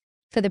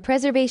For the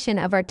preservation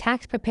of our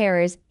tax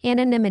preparer's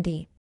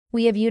anonymity,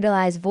 we have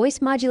utilized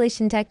voice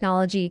modulation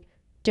technology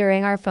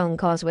during our phone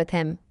calls with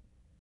him.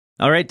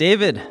 All right,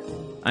 David,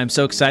 I'm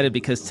so excited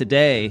because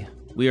today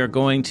we are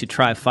going to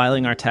try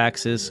filing our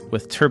taxes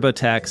with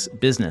TurboTax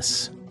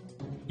Business.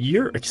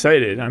 You're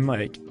excited. I'm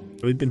like,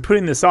 we've been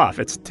putting this off.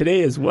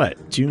 Today is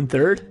what, June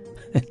 3rd?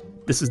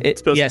 This is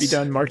supposed to be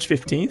done March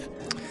 15th?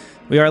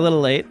 We are a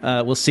little late.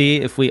 We'll see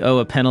if we owe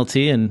a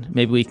penalty, and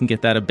maybe we can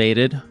get that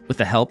abated with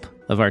the help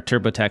of our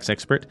TurboTax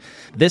expert.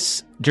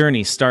 This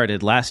journey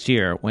started last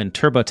year when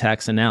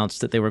TurboTax announced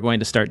that they were going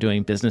to start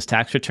doing business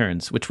tax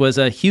returns, which was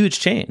a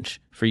huge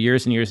change. For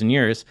years and years and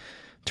years,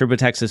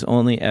 TurboTax has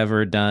only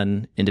ever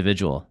done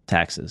individual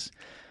taxes.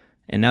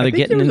 And now they're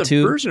getting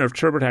into... there was a version of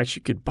TurboTax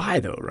you could buy,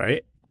 though,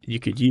 right? You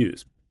could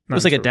use. It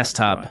was like a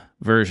desktop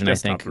version, I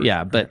think. Version.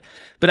 Yeah, but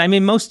I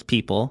mean, most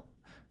people...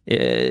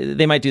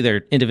 they might do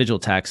their individual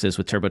taxes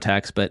with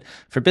TurboTax, but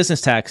for business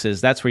taxes,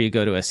 that's where you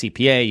go to a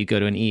CPA, you go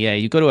to an EA,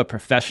 you go to a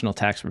professional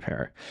tax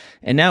preparer.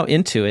 And now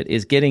Intuit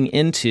is getting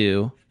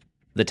into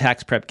the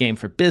tax prep game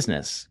for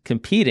business,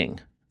 competing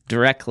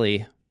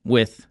directly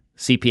with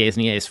CPAs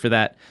and EAs for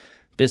that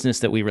business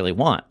that we really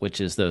want, which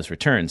is those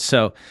returns.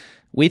 So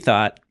we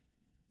thought,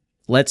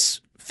 let's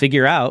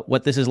figure out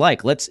what this is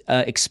like. Let's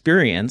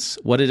experience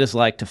what it is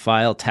like to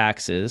file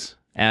taxes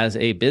as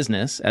a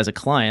business, as a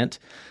client,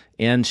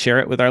 and share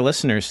it with our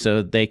listeners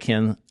so they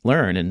can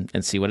learn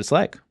and see what it's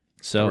like.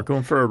 So we're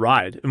going for a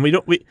ride.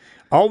 And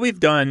all we've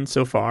done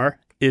so far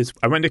is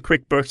I went to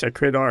QuickBooks, I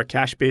created all our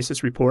cash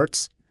basis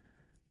reports.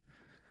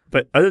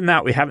 But other than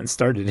that, we haven't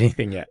started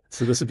anything yet.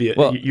 So this would be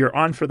you're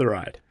on for the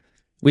ride.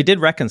 We did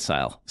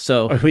reconcile.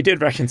 We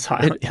did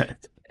reconcile.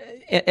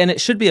 And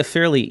it should be a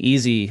fairly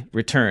easy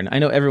return. I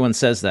know everyone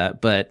says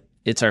that, but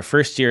it's our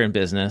first year in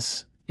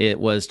business. It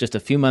was just a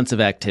few months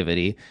of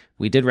activity.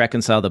 We did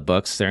reconcile the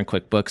books. They're in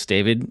QuickBooks.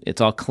 David,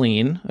 it's all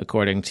clean,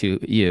 according to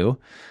you.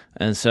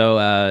 And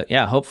so,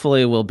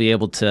 hopefully we'll be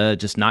able to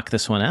just knock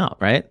this one out,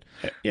 right?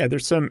 Yeah,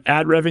 there's some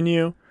ad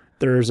revenue.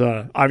 There's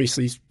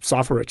obviously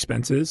software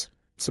expenses,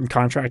 some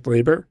contract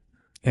labor,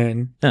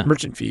 and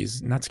merchant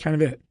fees. And that's kind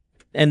of it.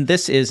 And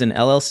this is an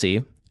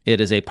LLC. It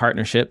is a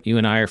partnership. You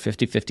and I are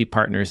 50-50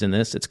 partners in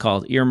this. It's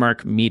called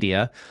Earmark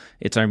Media.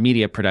 It's our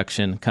media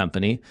production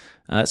company.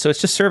 So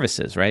it's just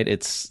services, right?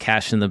 It's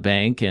cash in the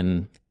bank,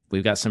 and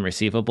we've got some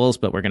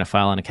receivables, but we're going to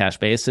file on a cash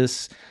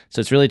basis. So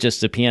it's really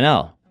just a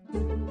P&L.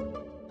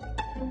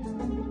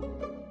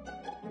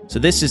 So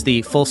this is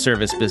the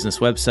full-service business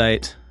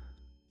website.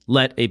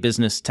 Let a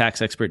business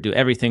tax expert do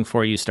everything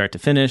for you, start to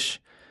finish.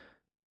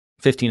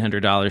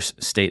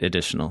 $1,500 state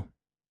additional.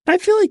 I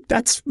feel like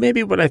that's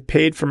maybe what I've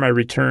paid for my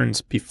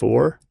returns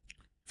before,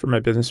 for my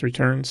business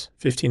returns,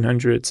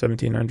 $1,500,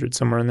 $1,700,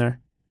 somewhere in there.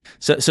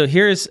 So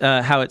here's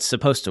how it's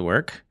supposed to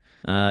work.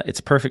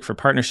 It's perfect for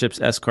partnerships,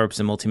 S-corps,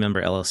 and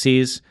multi-member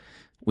LLCs.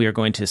 We are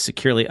going to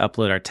securely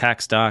upload our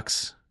tax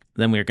docs.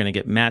 Then we are going to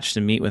get matched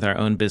and meet with our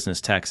own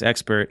business tax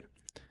expert.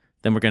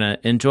 Then we're going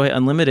to enjoy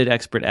unlimited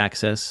expert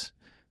access,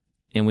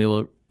 and we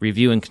will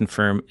review and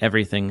confirm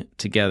everything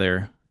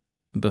together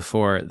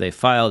before they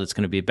filed. It's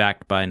going to be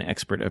backed by an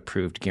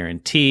expert-approved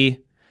guarantee.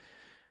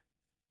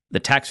 The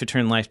tax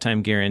return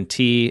lifetime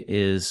guarantee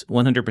is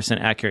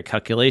 100% accurate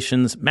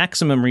calculations,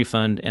 maximum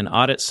refund, and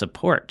audit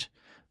support,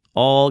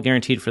 all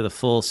guaranteed for the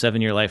full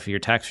 7-year life of your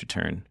tax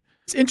return.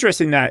 It's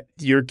interesting that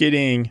you're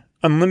getting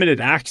unlimited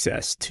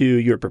access to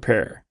your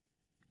preparer.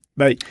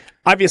 Like,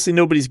 obviously,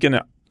 nobody's going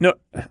to...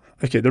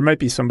 there might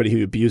be somebody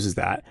who abuses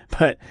that.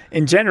 But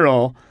in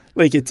general,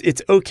 like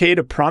it's okay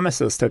to promise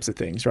those types of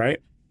things, right?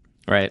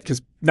 Right.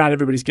 Because not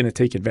everybody's going to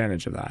take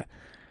advantage of that.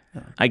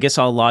 I guess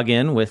I'll log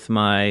in with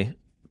my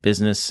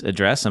business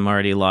address. I'm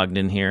already logged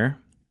in here.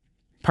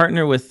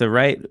 Partner with the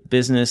right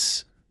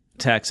business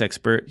tax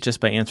expert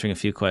just by answering a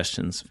few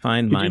questions.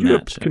 Find my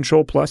match.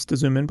 Control plus to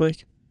zoom in,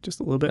 Blake?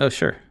 Just a little bit? Oh,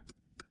 sure.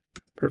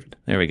 Perfect.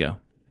 There we go.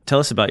 Tell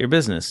us about your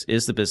business.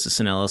 Is the business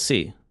an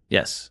LLC?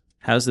 Yes.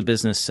 How's the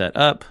business set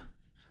up?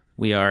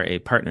 We are a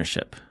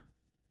partnership.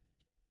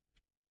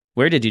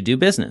 Where did you do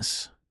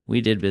business?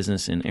 We did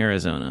business in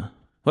Arizona.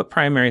 What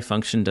primary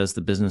function does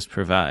the business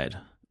provide?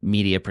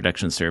 Media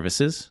production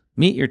services.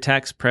 Meet your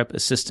tax prep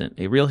assistant.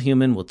 A real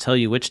human will tell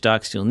you which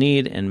docs you'll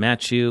need and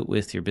match you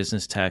with your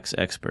business tax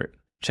expert.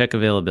 Check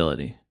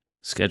availability.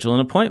 Schedule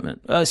an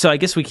appointment. So I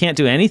guess we can't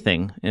do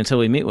anything until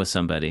we meet with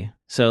somebody.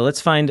 So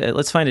let's find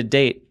a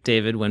date,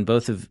 David, when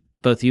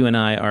both you and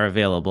I are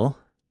available.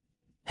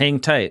 Hang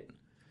tight.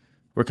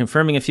 We're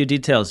confirming a few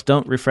details.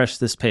 Don't refresh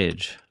this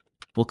page.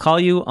 We'll call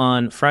you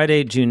on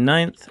Friday, June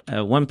 9th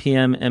at 1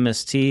 p.m.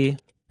 MST,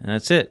 and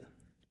that's it.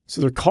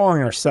 So they're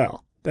calling our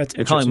cell. That's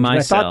interesting. Calling my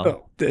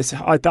cell.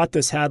 I thought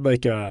this had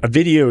like a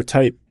video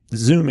type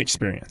Zoom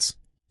experience.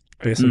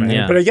 I guess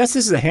yeah. But I guess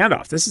this is a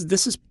handoff.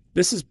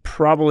 This is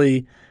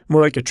probably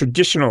more like a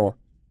traditional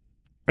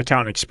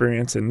account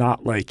experience and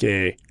not like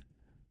a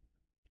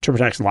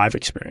TurboTax Live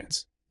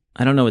experience.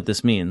 I don't know what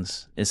this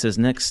means. It says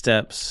next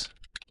steps.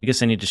 I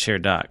guess I need to share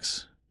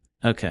docs.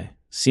 Okay.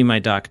 See my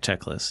doc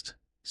checklist.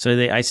 So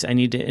I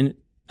need to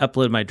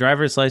upload my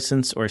driver's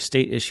license or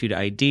state-issued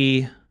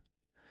ID,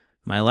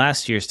 my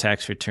last year's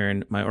tax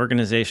return, my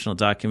organizational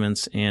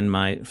documents, and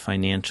my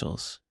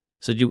financials.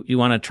 So do you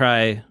want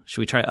to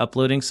should we try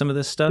uploading some of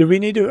this stuff? Do we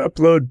need to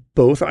upload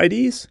both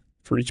IDs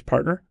for each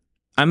partner?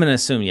 I'm going to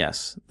assume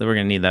yes, that we're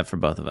going to need that for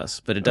both of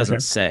us, but it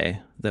doesn't say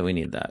that we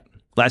need that.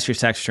 Last year's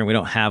tax return, we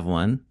don't have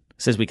one.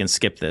 It says we can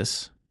skip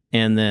this.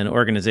 And then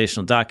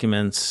organizational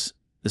documents,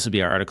 this would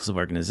be our articles of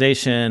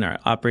organization, our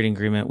operating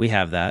agreement. We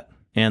have that,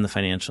 and the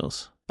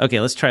financials. Okay,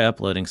 let's try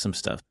uploading some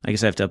stuff. I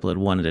guess I have to upload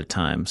one at a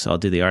time. So I'll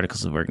do the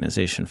articles of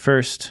organization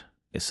first.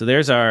 Okay, so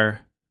there's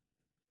our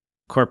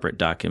corporate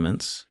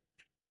documents,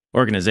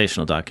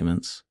 organizational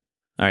documents.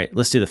 All right,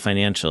 let's do the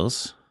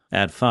financials.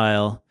 Add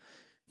file.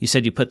 You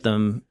said you put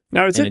them.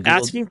 Now, is it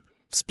asking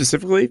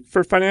specifically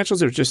for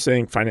financials or just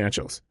saying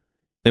financials?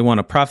 They want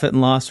a profit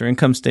and loss or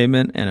income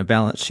statement and a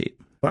balance sheet.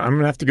 Well, I'm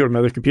going to have to go to my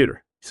other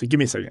computer. So give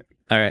me a second.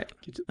 All right.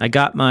 I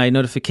got my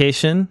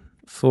notification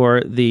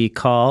for the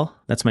call.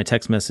 That's my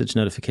text message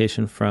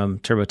notification from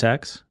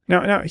TurboTax.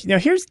 Now,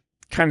 here's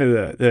kind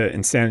of the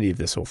insanity of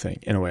this whole thing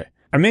in a way.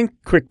 I'm in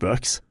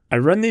QuickBooks. I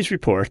run these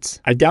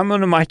reports. I download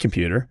them on my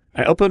computer.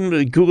 I upload them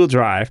to Google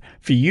Drive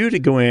for you to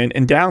go in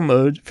and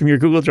download from your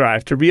Google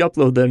Drive to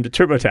re-upload them to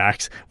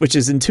TurboTax, which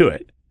is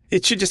Intuit.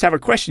 It should just have a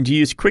question to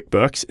use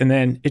QuickBooks, and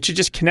then it should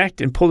just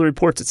connect and pull the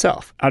reports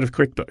itself out of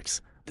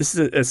QuickBooks. This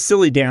is a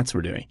silly dance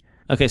we're doing.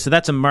 Okay, so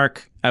that's a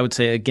mark, I would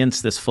say,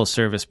 against this full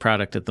service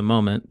product at the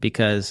moment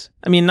because,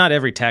 I mean, not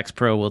every tax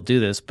pro will do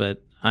this,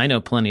 but I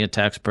know plenty of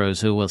tax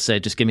pros who will say,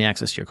 just give me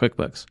access to your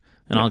QuickBooks,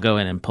 and I'll go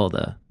in and pull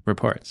the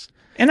reports.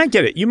 And I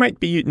get it. You might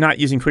be not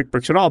using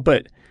QuickBooks at all,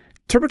 but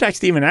TurboTax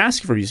didn't even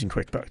ask for using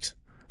QuickBooks.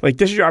 Like,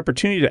 this is your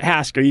opportunity to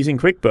ask, are you using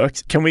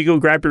QuickBooks? Can we go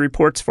grab your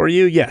reports for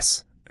you?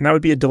 Yes. And that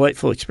would be a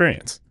delightful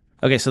experience.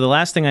 Okay, so the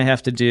last thing I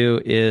have to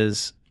do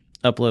is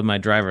upload my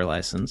driver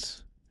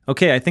license.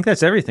 Okay, I think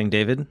that's everything,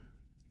 David.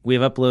 We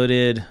have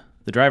uploaded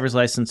the driver's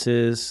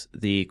licenses,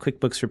 the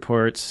QuickBooks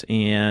reports,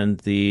 and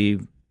the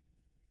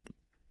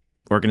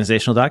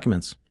organizational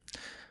documents.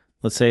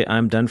 Let's say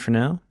I'm done for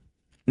now.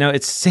 Now,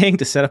 it's saying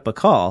to set up a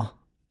call.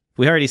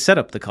 We already set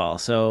up the call,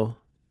 so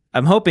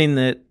I'm hoping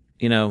that,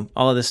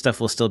 all of this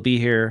stuff will still be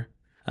here.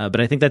 But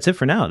I think that's it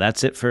for now.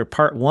 That's it for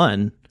part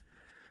one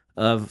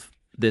of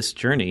this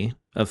journey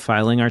of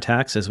filing our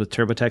taxes with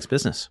TurboTax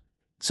Business.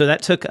 So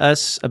that took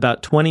us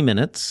about 20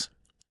 minutes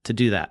to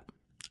do that.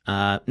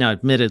 Now,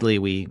 admittedly,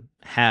 we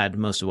had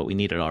most of what we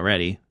needed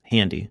already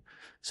handy.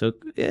 So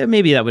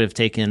maybe that would have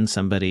taken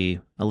somebody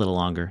a little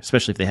longer,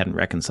 especially if they hadn't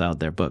reconciled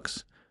their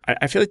books.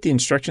 I feel like the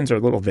instructions are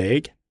a little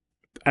vague.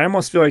 I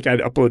almost feel like I'd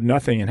upload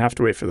nothing and have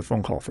to wait for the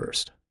phone call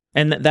first.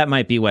 And that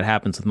might be what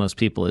happens with most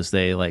people is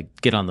they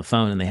get on the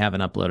phone and they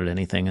haven't uploaded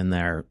anything and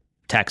their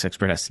tax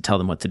expert has to tell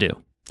them what to do.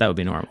 That would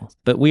be normal.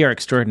 But we are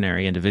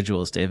extraordinary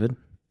individuals, David.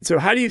 So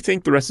how do you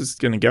think the rest is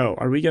going to go?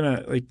 Are we going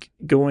to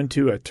go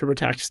into a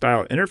TurboTax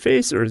style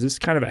interface, or is this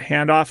kind of a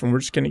handoff and we're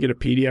just going to get a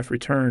PDF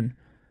return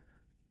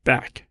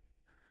back?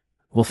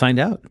 We'll find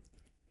out.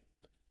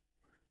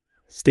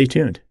 Stay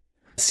tuned.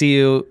 See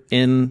you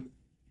in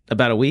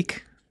about a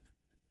week,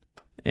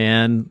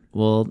 and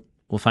we'll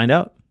find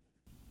out.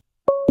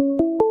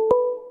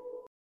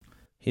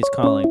 He's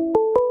calling.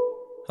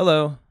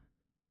 Hello.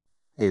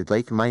 Hey,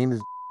 Blake. My name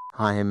is.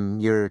 I am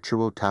your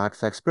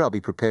TurboTax expert. I'll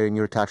be preparing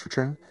your tax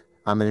return.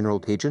 I'm an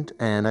enrolled agent,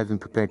 and I've been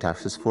preparing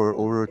taxes for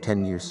over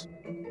 10 years.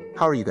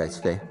 How are you guys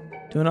today?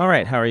 Doing all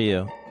right. How are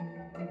you?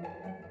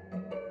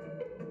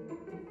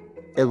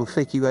 It looks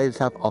like you guys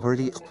have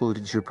already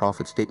uploaded your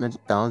profit statement,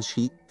 balance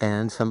sheet,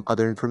 and some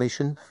other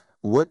information.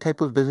 What type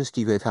of business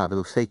do you guys have? It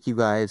looks like you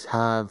guys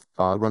have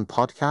run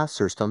podcasts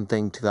or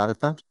something to that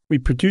effect. We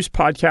produce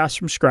podcasts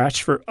from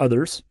scratch for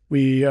others.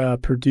 We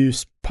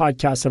produce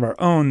podcasts of our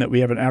own that we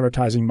have an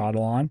advertising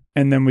model on.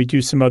 And then we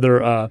do some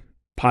other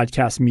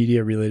podcast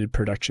media related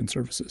production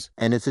services.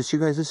 And is this you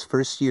guys'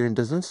 first year in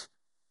business?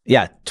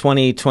 Yeah,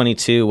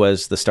 2022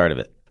 was the start of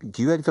it.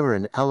 Do you guys are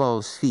an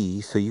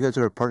LLC, so you guys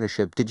are a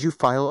partnership. Did you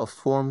file a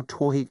Form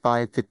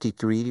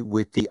 28553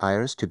 with the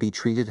IRS to be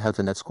treated as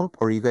an S Corp,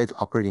 or are you guys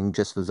operating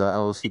just as an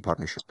LLC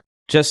partnership?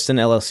 Just an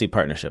LLC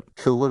partnership.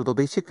 So what will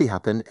basically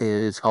happen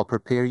is I'll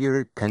prepare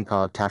your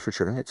tax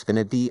return. It's going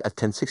to be a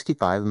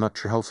 1065. I'm not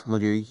sure how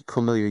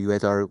familiar you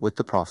guys are with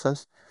the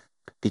process.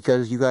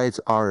 Because you guys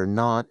are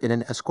not in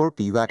an S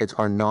Corp, you guys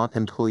are not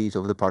employees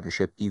of the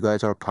partnership. You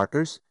guys are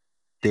partners.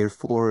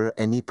 Therefore,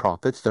 any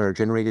profits that are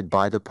generated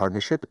by the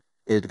partnership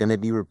is going to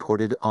be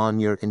reported on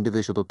your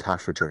individual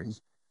tax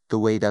returns. The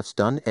way that's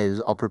done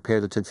is I'll prepare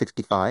the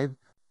 1065.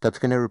 That's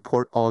going to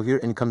report all of your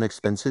income and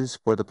expenses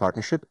for the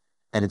partnership,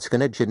 and it's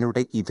going to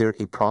generate either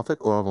a profit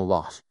or a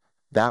loss.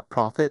 That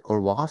profit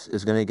or loss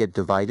is going to get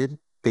divided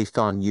based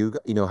on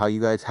how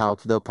you guys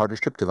have the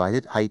partnership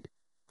divided. I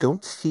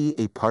don't see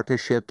a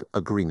partnership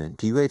agreement.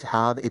 Do you guys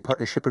have a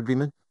partnership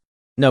agreement?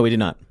 No, we do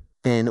not.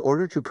 In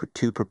order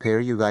to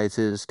prepare you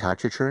guys'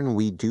 tax return,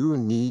 we do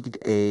need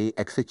a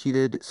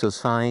executed, so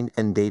signed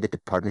and dated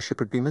partnership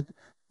agreement.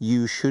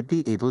 You should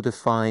be able to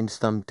find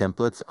some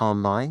templates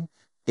online.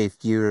 If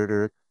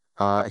you're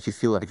if you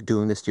feel like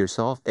doing this to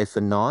yourself. If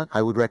not,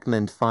 I would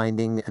recommend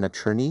finding an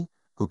attorney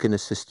who can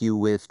assist you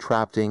with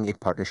drafting a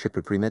partnership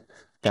agreement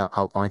that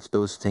outlines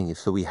those things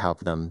so we have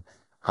them.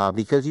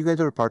 Because you guys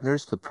are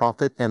partners, the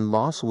profit and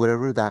loss,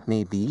 whatever that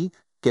may be,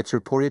 gets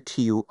reported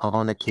to you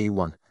on a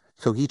K1.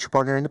 So each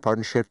partner in the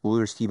partnership will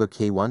receive a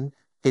K1.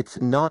 It's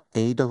not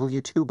a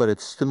W-2, but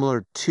it's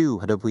similar to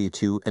a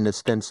W-2 in the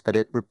sense that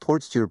it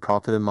reports your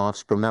profit and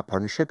loss from that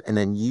partnership, and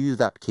then you use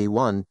that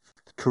K1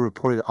 to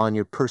report it on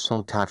your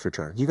personal tax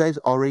return. You guys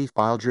already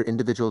filed your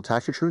individual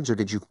tax returns, or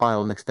did you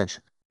file an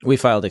extension? We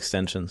filed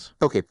extensions.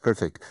 Okay,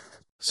 perfect.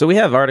 So we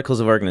have articles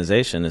of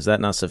organization. Is that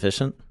not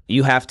sufficient?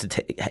 You have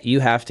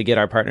to get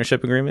our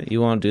partnership agreement. You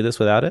won't do this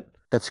without it?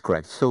 That's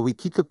correct. So we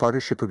keep the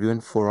partnership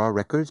agreement for our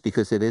records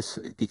because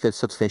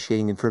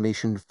substantiating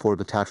information for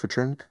the tax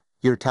return.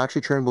 Your tax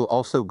return will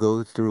also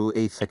go through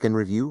a second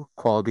review,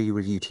 quality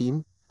review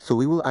team. So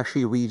we will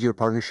actually read your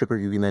partnership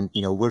agreement,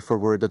 word for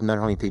word. Doesn't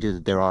matter how many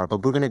pages there are,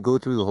 but we're going to go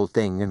through the whole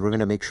thing and we're going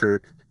to make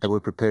sure that we're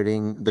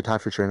preparing the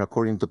tax return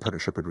according to the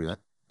partnership agreement.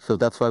 So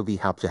that's why we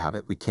have to have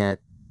it. We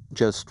can't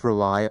just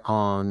rely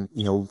on,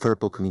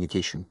 verbal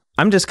communication.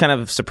 I'm just kind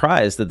of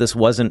surprised that this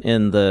wasn't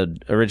in the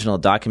original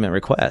document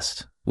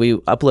request. We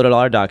uploaded all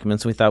our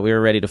documents and we thought we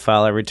were ready to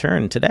file our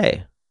return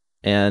today.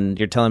 And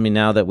you're telling me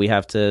now that we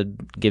have to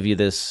give you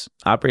this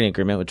operating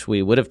agreement, which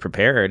we would have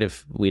prepared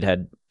if we'd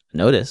had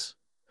notice.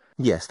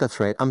 Yes, that's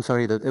right. I'm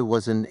sorry that it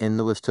wasn't in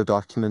the list of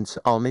documents.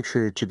 I'll make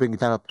sure to bring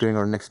that up during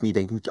our next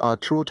meeting.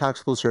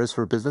 TurboTax Full Service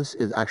for Business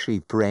is actually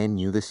brand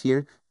new this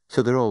year.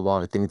 So there are a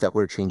lot of things that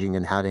we're changing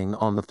and adding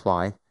on the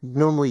fly.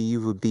 Normally,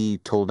 you would be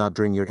told out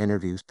during your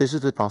interviews. This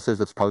is the process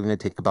that's probably going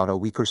to take about a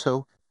week or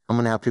so. I'm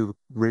going to have to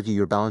review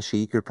your balance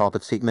sheet, your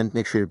profit statement,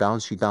 make sure your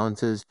balance sheet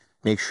balances,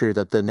 make sure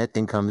that the net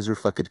income is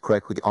reflected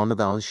correctly on the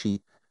balance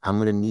sheet. I'm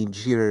going to need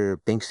your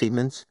bank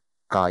statements,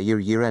 your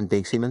year-end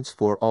bank statements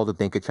for all the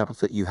bank accounts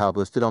that you have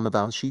listed on the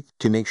balance sheet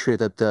to make sure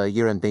that the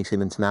year-end bank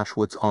statements match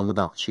what's on the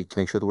balance sheet to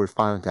make sure that we're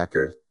filing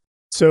accurate.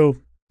 So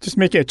just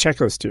make it a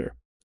checklist here.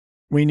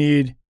 We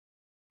need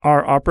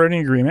our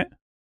operating agreement.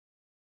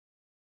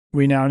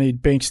 We now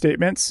need bank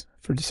statements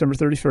for December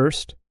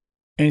 31st.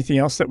 Anything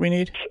else that we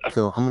need?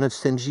 So I'm going to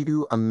send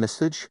you a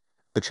message.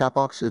 The chat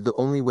box is the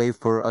only way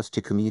for us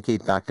to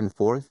communicate back and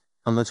forth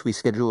unless we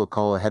schedule a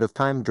call ahead of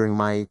time during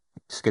my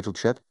scheduled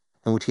shift,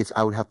 in which case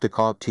I would have to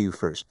call up to you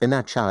first. In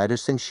that chat, I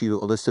just sent you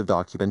a list of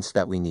documents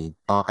that we need.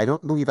 I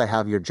don't believe I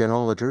have your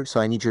general ledger,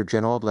 so I need your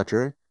general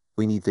ledger.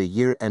 We need the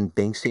year-end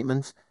bank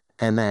statements.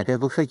 And then it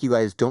looks like you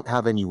guys don't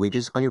have any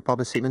wages on your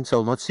profit statement,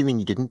 so I'm assuming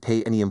you didn't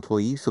pay any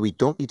employees, so we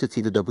don't need to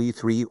see the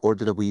W-3 or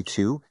the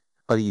W-2,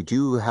 but you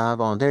do have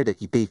on there that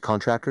you paid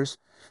contractors.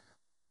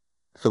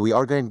 So we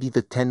are going to need the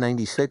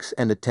 1096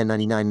 and the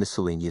 1099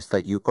 miscellaneous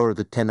or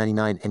the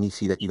 1099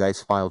 NEC that you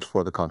guys filed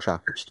for the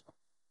contractors.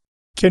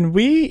 Can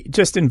we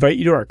just invite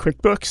you to our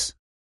QuickBooks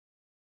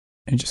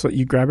and just let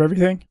you grab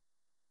everything?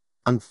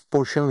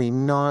 Unfortunately,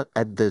 not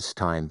at this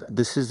time.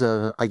 This is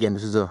a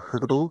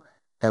hurdle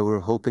that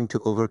we're hoping to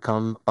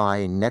overcome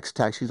by next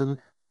tax season.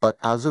 But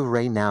as of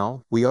right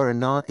now, we are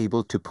not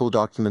able to pull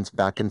documents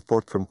back and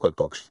forth from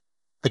QuickBooks.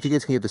 If you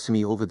guys can give this to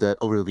me over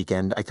the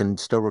weekend, I can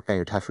start working on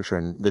your tax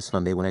return this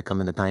Monday when I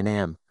come in at 9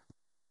 a.m.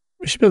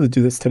 We should be able to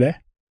do this today.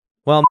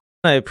 Well,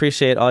 I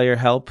appreciate all your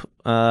help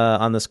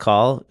on this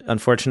call.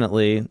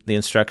 Unfortunately, the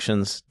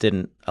instructions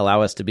didn't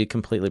allow us to be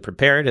completely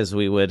prepared as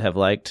we would have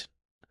liked.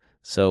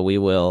 So we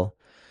will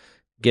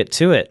get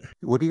to it.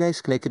 Were you guys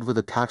connected with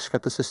a tax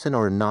prep assistant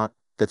or not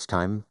this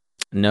time?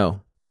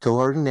 No. So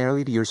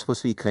ordinarily, you're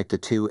supposed to be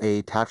connected to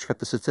a tax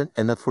prep assistant,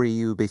 and that's where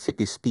you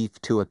basically speak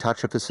to a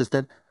tax prep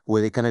assistant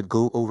where they kind of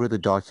go over the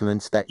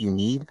documents that you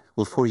need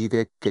before you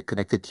get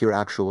connected to your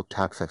actual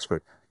tax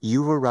expert.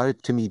 You were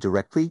routed to me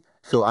directly,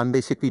 so I'm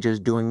basically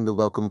just doing the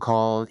welcome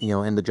call,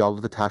 and the job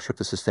of the tax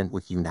prep assistant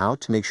with you now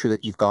to make sure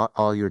that you've got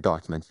all your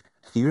documents.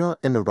 So you're not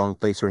in the wrong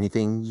place or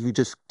anything. You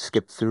just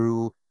skip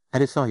through,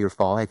 and it's not your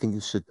fault. I think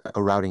it's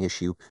a routing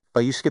issue.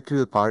 But you skipped through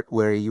the part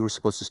where you were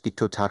supposed to speak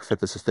to a tax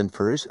prep assistant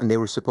first, and they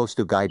were supposed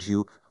to guide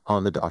you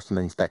on the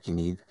documents that you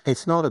need.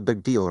 It's not a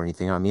big deal or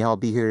anything. I mean, I'll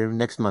be here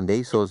next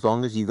Monday, so as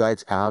long as you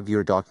guys have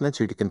your documents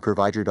or you can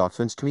provide your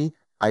documents to me,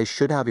 I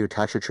should have your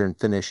tax return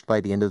finished by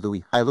the end of the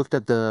week. I looked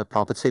at the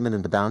profit statement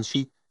and the balance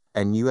sheet,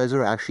 and you guys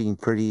are actually in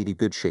pretty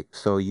good shape.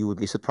 So you would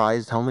be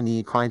surprised how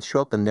many clients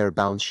show up and their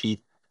balance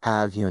sheet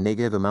have,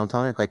 negative amount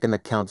on it, like an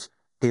accounts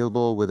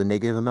payable with a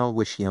negative amount,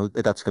 which,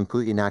 that's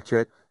completely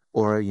inaccurate,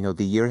 or,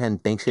 the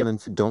year-end bank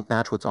statements don't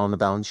match what's on the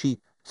balance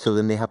sheet. So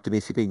then they have to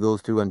basically go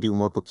through and do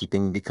more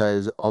bookkeeping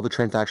because all the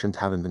transactions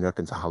haven't been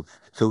reconciled.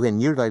 So in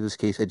your guys'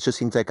 case, it just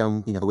seems like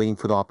I'm, waiting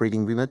for the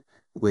operating agreement,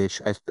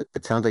 which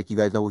it sounds like you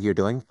guys know what you're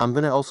doing. I'm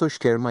going to also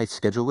share my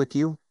schedule with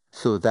you,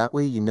 so that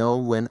way you know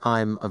when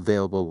I'm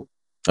available.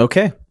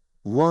 Okay.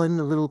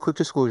 One little quick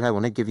disclosure I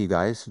want to give you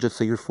guys, just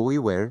so you're fully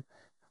aware.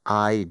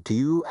 I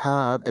do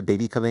have a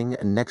baby coming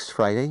next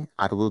Friday.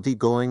 I will be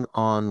going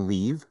on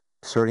leave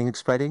starting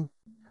next Friday.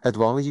 As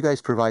long as you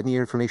guys provide me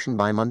your information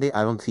by Monday,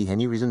 I don't see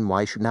any reason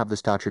why I shouldn't have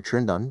this tax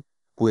return done.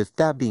 With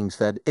that being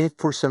said, if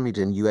for some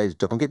reason you guys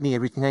don't get me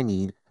everything I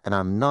need, and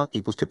I'm not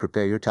able to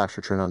prepare your tax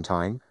return on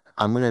time,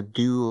 I'm going to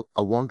do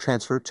a warm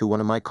transfer to one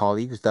of my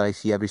colleagues that I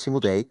see every single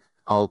day.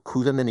 I'll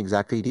clue them in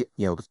exactly, to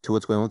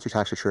what's going on with your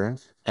tax return.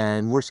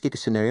 And worst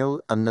case scenario,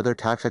 another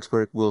tax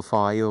expert will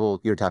file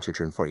your tax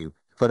return for you.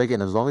 But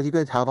again, as long as you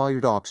guys have all your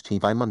docs to me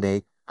by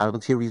Monday, I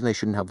don't see a reason I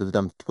shouldn't have this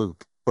done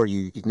for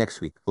you next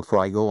week before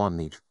I go on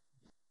leave.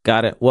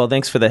 Got it. Well,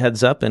 thanks for the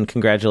heads up and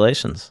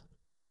congratulations.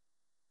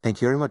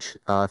 Thank you very much.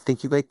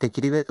 Thank you, Blake. Thank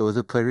you, David. It was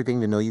a pleasure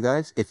getting to know you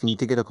guys. If you need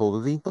to get a hold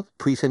of me,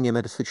 please send me a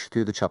message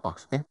through the chat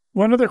box. Okay?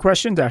 One other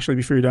question, actually,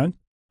 before you're done.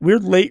 We're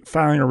late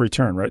filing a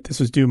return, right? This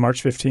was due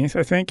March 15th,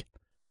 I think.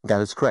 That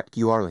is correct.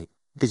 You are late.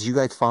 Did you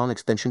guys file an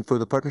extension for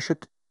the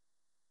partnership?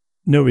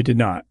 No, we did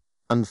not.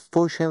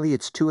 Unfortunately,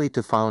 it's too late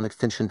to file an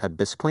extension at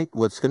this point.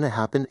 What's going to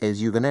happen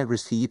is you're going to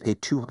receive a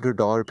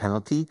 $200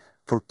 penalty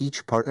for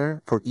each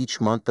partner for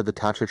each month that the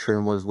tax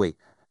return was late.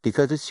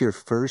 Because it's your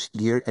first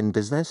year in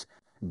business,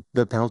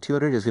 the penalty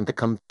order is going to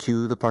come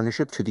to the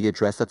partnership, to the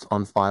address that's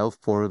on file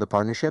for the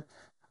partnership.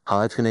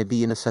 It's going to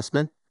be an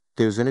assessment.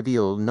 There's going to be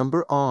a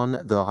number on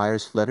the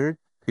IRS letter.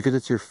 Because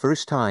it's your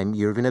first time,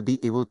 you're going to be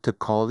able to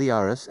call the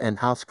IRS and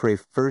ask for a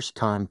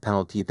first-time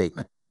penalty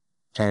abatement.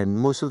 And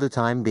most of the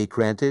time, they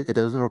grant it. It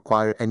doesn't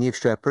require any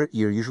extra effort.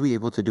 You're usually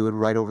able to do it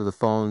right over the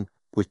phone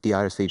with the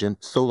IRS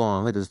agent, so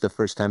long it is the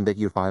first time that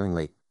you're filing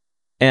late.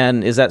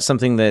 And is that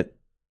something that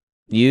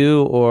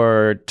you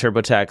or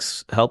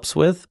TurboTax helps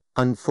with?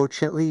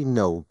 Unfortunately,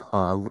 no.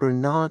 We're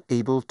not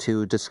able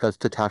to discuss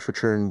the tax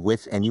return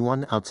with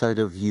anyone outside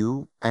of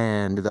you,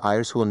 and the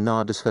IRS will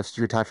not discuss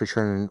your tax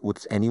return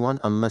with anyone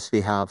unless they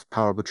have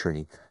power of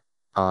attorney.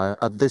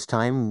 At this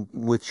time,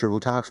 with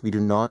TurboTax, we do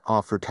not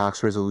offer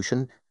tax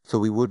resolution, so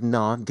we would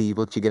not be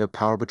able to get a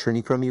power of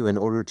attorney from you in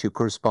order to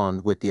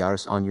correspond with the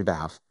IRS on your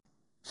behalf.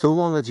 So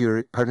long as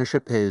your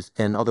partnership is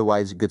in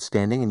otherwise good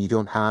standing and you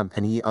don't have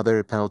any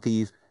other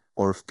penalties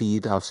or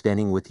fees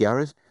outstanding with the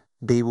IRS,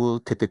 they will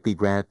typically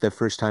grant the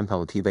first-time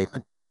penalty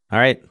abatement. All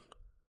right.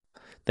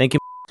 Thank you.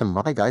 All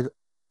right, guys.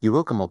 You're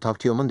welcome. I'll talk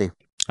to you on Monday.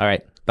 All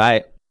right.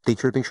 Bye. Thanks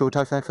for being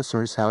TurboTax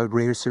customers. Have a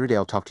great rest of your day.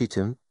 I'll talk to you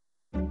soon.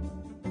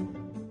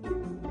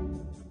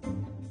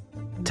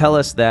 Tell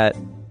us that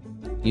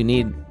you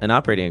need an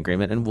operating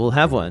agreement, and we'll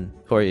have one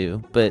for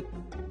you. But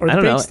Or I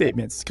the don't bank know.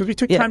 statements, because we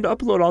took time to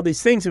upload all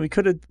these things, and we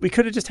could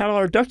have just had all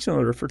our ducks in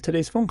order for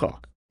today's phone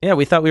call. Yeah,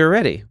 we thought we were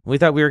ready. We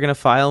thought we were going to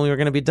file and we were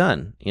going to be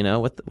done.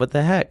 What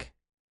the heck?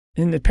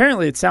 And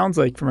apparently, it sounds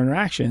like from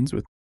interactions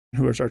with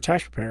who is our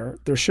tax preparer,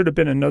 there should have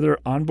been another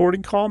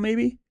onboarding call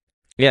maybe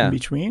in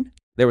between.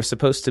 There was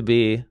supposed to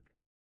be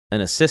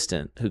an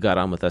assistant who got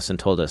on with us and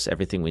told us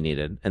everything we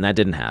needed, and that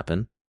didn't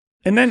happen.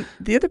 And then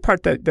the other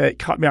part that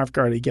caught me off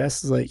guard, I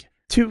guess, is like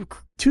two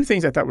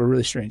things I thought were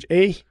really strange.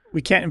 A,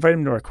 we can't invite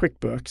him to our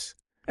QuickBooks.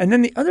 And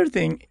then the other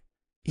thing,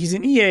 he's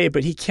an EA,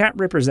 but he can't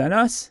represent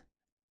us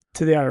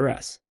to the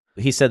IRS.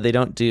 He said they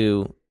don't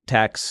do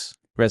tax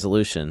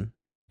resolution.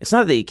 It's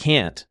not that he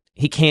can't.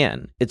 He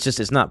can. It's just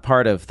it's not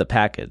part of the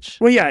package.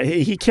 Well, yeah,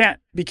 he can't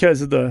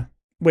because of the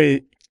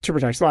way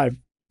TurboTax Live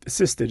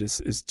Assisted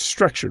is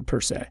structured per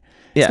se.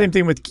 Yeah. Same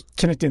thing with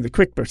connecting to the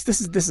QuickBooks. This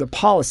is a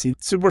policy.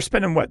 So we're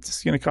spending what? This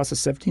is going to cost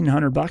us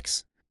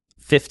 $1,700.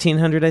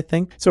 $1,500, I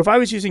think. So if I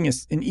was using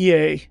an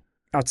EA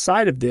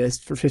outside of this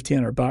for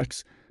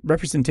 $1,500,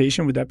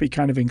 representation, would that be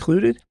kind of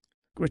included?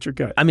 What's your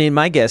gut? I mean,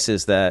 my guess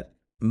is that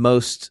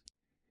most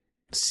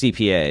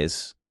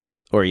CPAs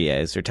or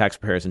EAs or tax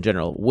preparers in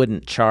general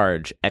wouldn't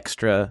charge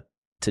extra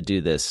to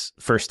do this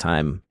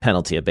first-time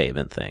penalty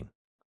abatement thing.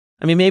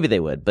 I mean, maybe they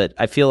would, but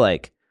I feel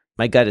like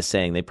my gut is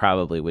saying they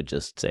probably would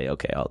just say,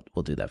 okay,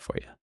 we'll do that for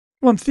you.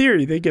 Well, in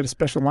theory, they get a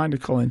special line to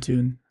call into,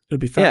 and it'll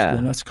be faster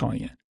than us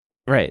calling it.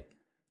 Right.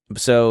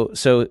 So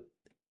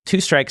 2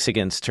 strikes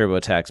against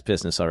TurboTax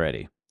business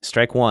already.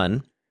 Strike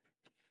 1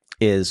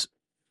 is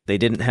they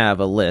didn't have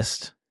a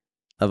list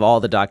of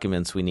all the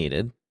documents we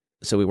needed,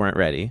 so we weren't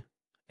ready.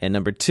 And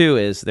number 2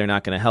 is they're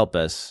not going to help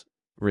us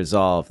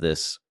resolve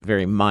this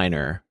very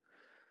minor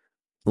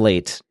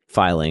late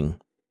filing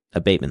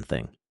abatement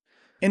thing.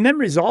 And then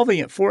resolving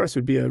it for us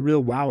would be a real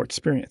wow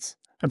experience.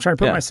 I'm trying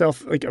to put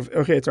myself like,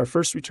 okay, it's our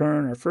first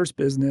return, our first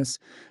business,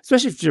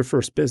 especially if it's your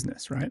first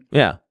business, right?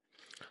 Yeah.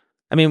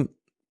 I mean,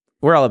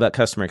 we're all about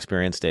customer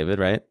experience, David,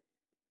 right?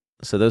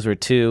 So those were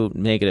 2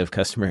 negative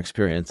customer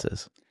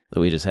experiences that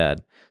we just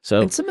had.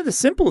 So and some of the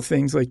simple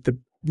things like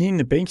needing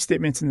the bank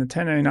statements and the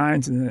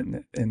 1099s and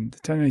the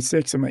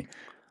 1096, I'm like,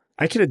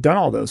 I could have done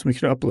all those. We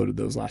could have uploaded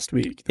those last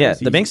week.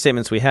 The bank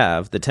statements we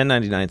have, the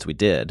 1099s we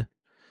did.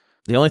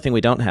 The only thing we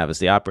don't have is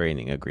the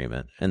operating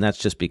agreement, and that's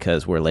just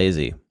because we're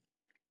lazy.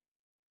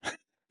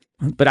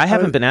 But I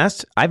haven't been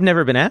asked. I've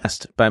never been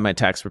asked by my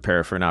tax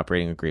preparer for an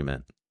operating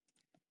agreement.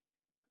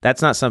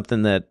 That's not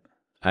something that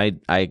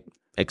I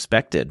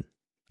expected.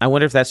 I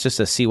wonder if that's just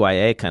a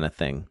CYA kind of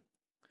thing.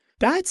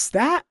 That's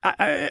that.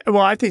 Well,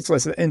 I think it's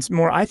less. It's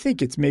more. I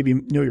think it's maybe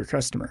know your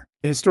customer.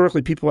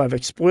 Historically, people have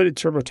exploited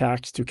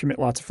TurboTax to commit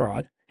lots of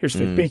fraud. Here's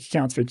fake bank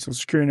accounts, fake social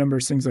security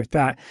numbers, things like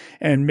that.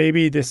 And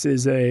maybe this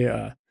is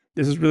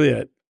really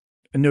a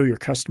know your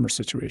customer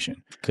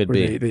situation. Could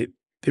be.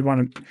 They don't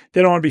want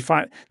to be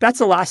fine. That's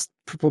the last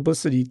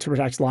publicity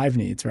TurboTax Live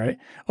needs, right?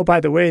 Oh, by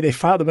the way, they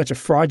filed a bunch of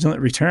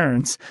fraudulent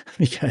returns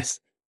because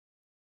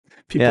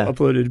people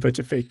uploaded a bunch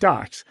of fake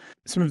docs.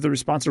 Some of the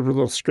responses were a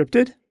little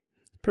scripted,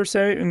 per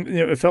se, and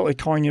it felt like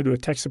calling into a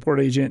tech support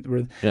agent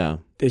where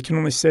they can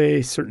only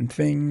say certain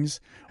things.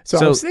 So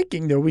I was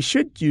thinking, though, we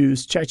should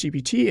use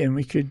ChatGPT and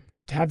we could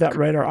have that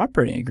write our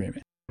operating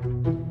agreement.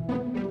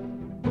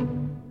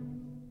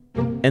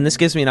 And this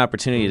gives me an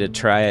opportunity to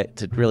try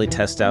to really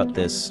test out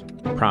this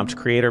prompt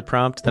creator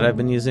prompt that I've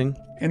been using.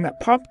 And that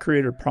prompt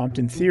creator prompt,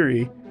 in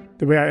theory,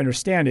 the way I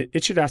understand it,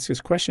 it should ask us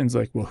questions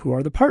like, well, who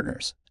are the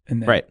partners?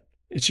 And then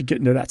it should get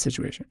into that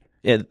situation.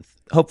 Yeah,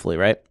 hopefully,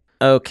 right?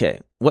 Okay,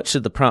 what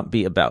should the prompt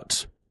be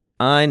about?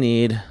 I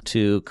need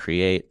to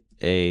create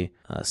a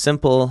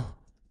simple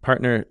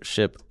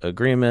partnership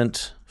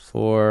agreement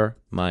for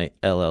my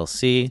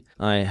LLC.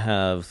 I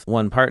have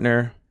one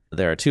partner.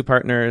 There are two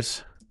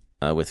partners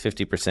with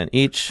 50%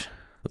 each.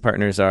 The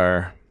partners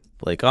are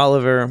Blake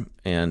Oliver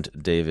and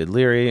David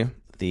Leary.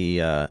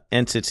 The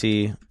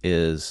entity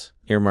is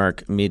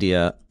Earmark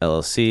Media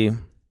LLC.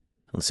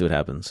 Let's see what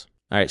happens.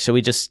 All right, do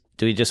we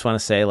just want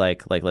to say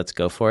like let's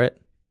go for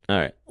it? All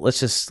right, let's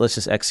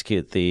just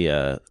execute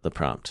the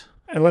prompt.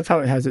 I love how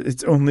it has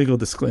its own legal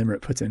disclaimer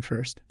it puts in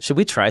first. Should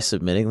we try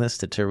submitting this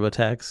to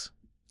TurboTax?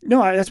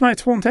 No, that's my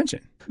full intention.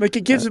 Like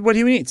it gives what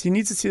he needs. He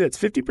needs to see that's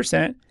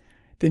 50%.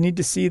 They need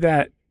to see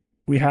that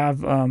we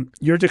have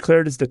you're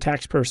declared as the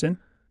tax person.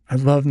 I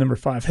love number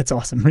 5. That's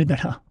awesome. Read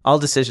that out. All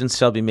decisions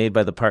shall be made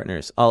by the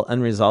partners. All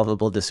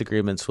unresolvable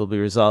disagreements will be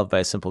resolved by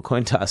a simple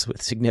coin toss,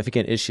 with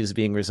significant issues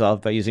being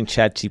resolved by using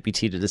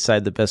ChatGPT to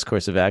decide the best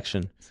course of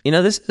action. You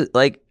know, this is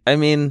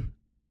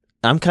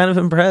I'm kind of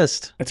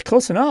impressed. It's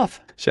close enough.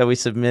 Shall we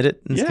submit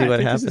it and see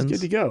what happens? This is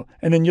good to go.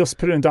 And then you'll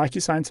put it in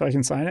DocuSign so I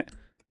can sign it?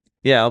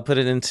 Yeah, I'll put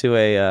it into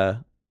a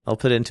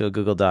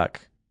Google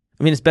Doc.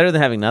 I mean, it's better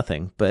than having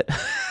nothing, but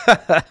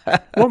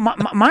well,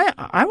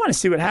 I want to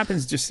see what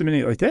happens just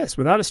submitting it like this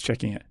without us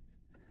checking it.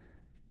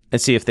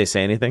 And see if they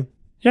say anything?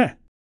 Yeah.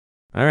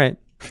 All right.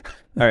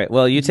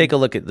 Well, you take a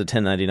look at the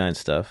 1099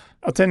 stuff.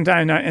 I'll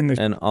 1099 and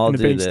the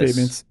bank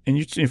statements, and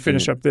you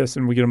finish up this,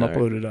 and we get them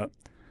uploaded up.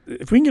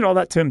 If we can get all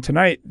that to him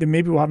tonight, then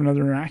maybe we'll have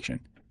another interaction.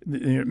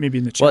 Maybe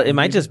in the chat. Well, it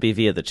might just be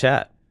via the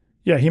chat.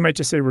 Yeah, he might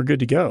just say we're good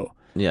to go.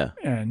 Yeah.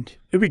 And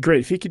it'd be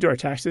great if he could do our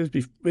taxes.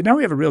 But now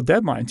we have a real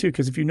deadline, too,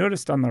 because if you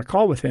noticed on our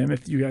call with him,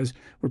 if you guys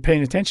were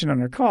paying attention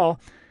on our call,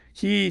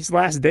 his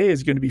last day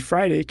is going to be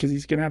Friday because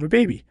he's going to have a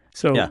baby.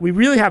 So we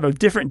really have a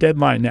different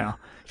deadline now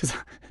because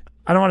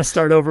I don't want to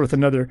start over with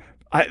another.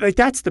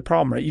 That's the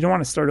problem, right? You don't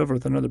want to start over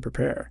with another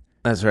preparer.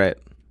 That's right.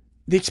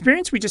 The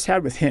experience we just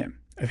had with him,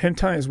 of him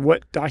telling us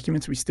what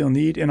documents we still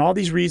need and all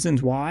these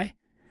reasons why,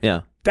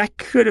 that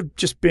could have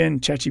just been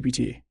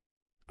ChatGPT.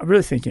 I'm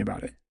really thinking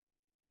about it.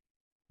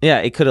 Yeah,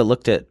 it could have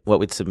looked at what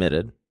we'd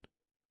submitted,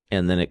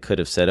 and then it could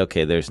have said,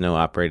 okay, there's no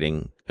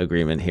operating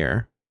agreement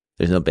here.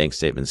 There's no bank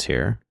statements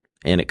here.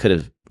 And it could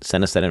have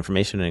sent us that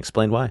information and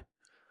explained why.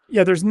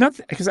 Yeah, there's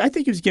nothing, because I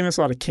think he was giving us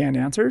a lot of canned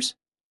answers,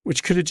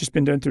 which could have just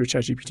been done through a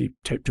ChatGPT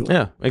type tool.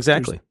 Yeah,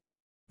 exactly.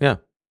 Yeah.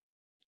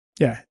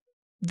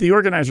 The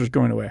organizer's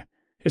going away.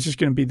 It's just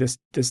going to be this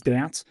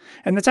dance.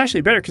 And that's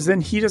actually better because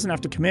then he doesn't have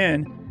to come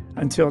in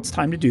until it's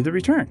time to do the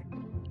return.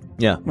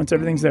 Yeah. Once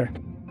everything's there.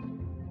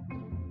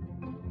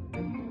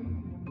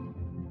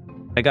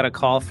 I got a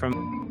call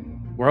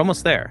from, we're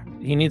almost there.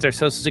 He needs our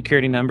social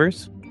security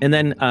numbers. And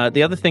then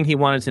the other thing he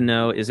wanted to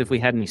know is if we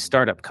had any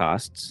startup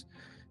costs.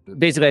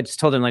 Basically, I just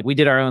told him, we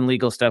did our own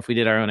legal stuff. We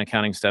did our own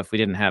accounting stuff. We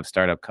didn't have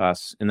startup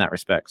costs in that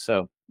respect.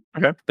 So,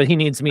 okay. But he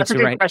needs me That's to a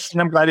good write. question.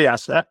 I'm glad he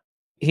asked that.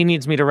 He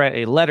needs me to write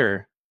a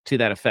letter to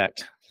that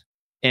effect.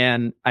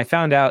 And I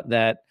found out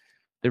that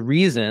the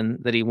reason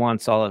that he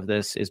wants all of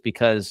this is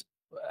because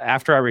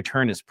after our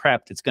return is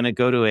prepped, it's going to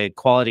go to a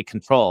quality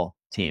control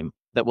team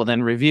that will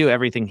then review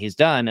everything he's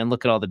done and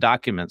look at all the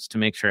documents to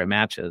make sure it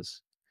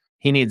matches.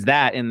 He needs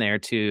that in there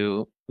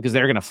too, because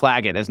they're going to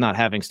flag it as not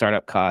having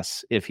startup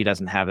costs if he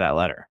doesn't have that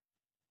letter.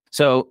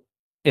 So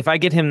if I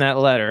get him that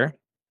letter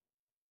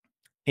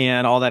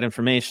and all that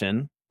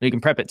information, we can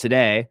prep it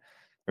today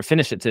or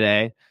finish it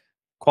today.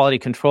 Quality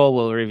control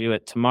will review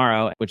it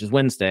tomorrow, which is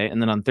Wednesday.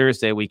 And then on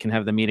Thursday, we can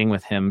have the meeting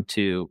with him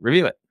to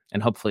review it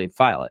and hopefully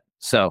file it.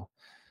 So,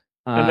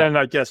 and then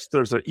I guess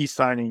there's an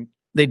e-signing.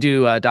 They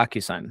do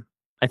DocuSign.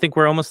 I think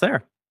we're almost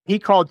there. He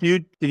called you.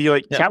 Did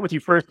he chat with you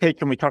first? Hey,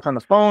 can we talk on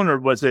the phone? Or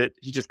was it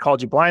he just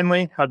called you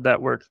blindly? How did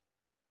that work?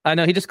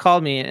 No, he just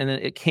called me and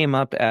it came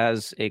up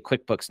as a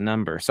QuickBooks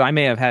number. So I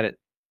may have had it.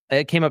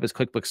 It came up as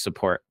QuickBooks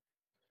support.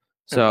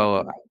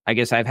 So I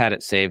guess I've had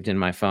it saved in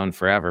my phone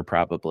forever,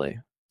 probably.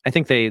 I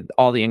think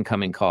all the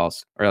incoming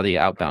calls or the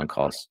outbound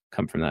calls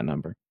come from that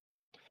number.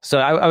 So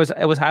I was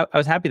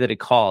happy that he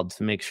called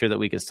to make sure that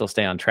we could still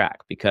stay on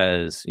track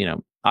because,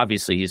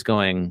 obviously he's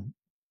going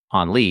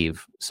on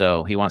leave.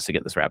 So he wants to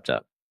get this wrapped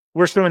up.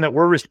 We're showing that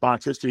we're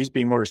responsive. So he's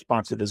being more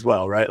responsive as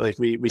well, right? Like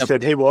we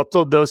said, hey, we'll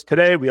upload those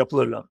today. We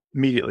uploaded them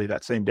immediately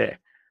that same day,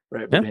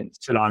 right? We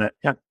didn't sit on it.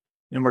 Yeah.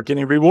 And we're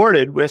getting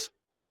rewarded with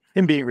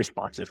him being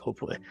responsive,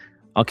 hopefully.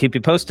 I'll keep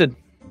you posted.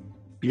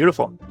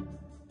 Beautiful.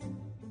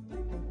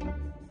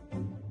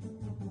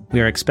 We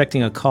are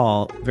expecting a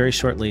call very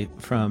shortly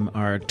from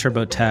our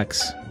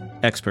TurboTax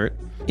expert.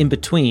 In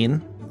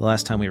between the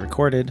last time we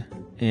recorded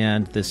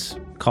and this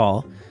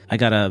call, I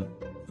got a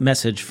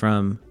message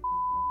from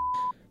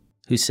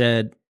who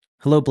said,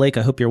 "Hello, Blake.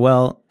 I hope you're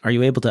well. Are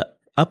you able to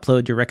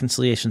upload your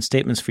reconciliation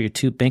statements for your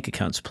 2 bank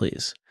accounts,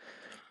 please?"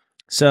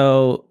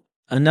 So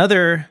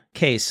another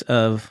case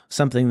of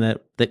something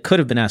that could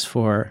have been asked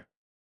for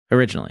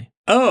originally.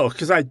 Oh,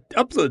 because I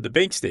uploaded the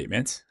bank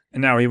statements,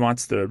 and now he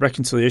wants the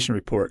reconciliation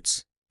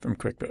reports from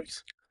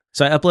QuickBooks.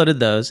 So I uploaded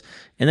those,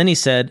 and then he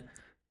said,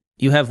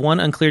 "You have one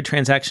uncleared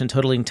transaction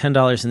totaling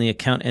 $10 in the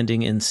account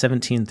ending in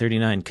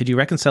 1739. Could you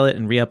reconcile it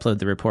and re-upload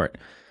the report?"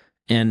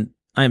 And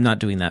I am not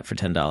doing that for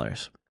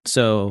 $10.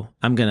 So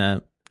I'm going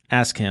to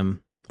ask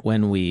him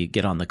when we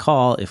get on the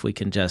call if we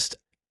can just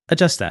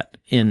adjust that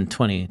in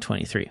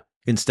 2023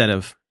 instead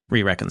of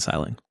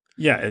re-reconciling.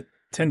 Yeah, at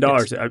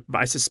 $10. Yes.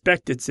 I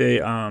suspect it's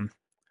a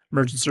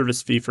merchant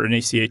service fee for an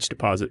ACH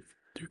deposit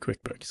through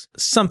QuickBooks.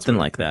 Something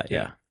like that,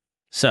 yeah.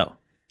 So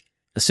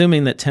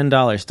assuming that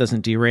 $10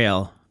 doesn't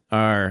derail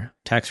our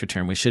tax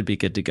return, we should be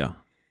good to go.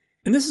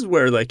 And this is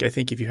where, like, I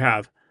think if you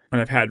have, when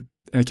I've had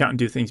an accountant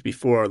do things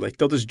before, like,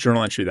 they'll just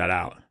journal entry that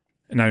out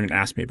and not even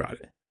ask me about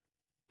it.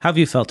 How have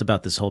you felt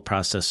about this whole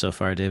process so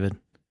far, David?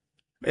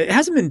 It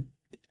hasn't been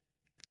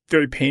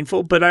very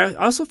painful, but I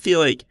also feel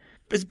like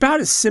it's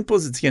about as simple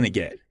as it's going to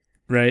get,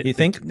 right? You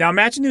think? Now,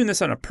 imagine doing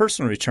this on a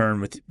personal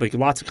return with, like,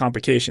 lots of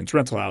complications,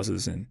 rental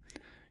houses, and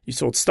you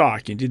sold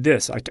stock, you did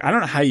this. Like, I don't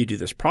know how you do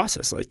this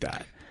process like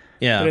that.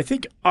 Yeah. But I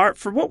think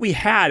for what we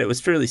had, it was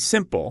fairly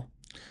simple.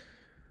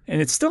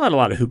 And it still had a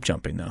lot of hoop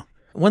jumping, though.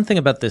 One thing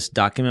about this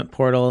document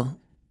portal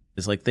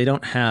is, like, they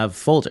don't have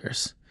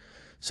folders.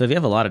 So if you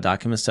have a lot of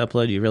documents to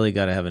upload, you really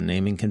got to have a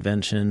naming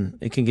convention.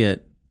 It can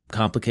get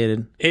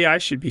complicated. AI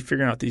should be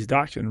figuring out these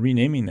documents and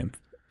renaming them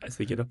as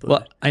they get uploaded.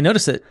 Well, I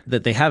noticed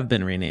that they have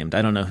been renamed.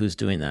 I don't know who's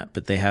doing that,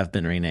 but they have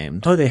been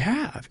renamed. Oh, they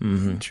have?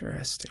 Mm-hmm.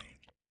 Interesting.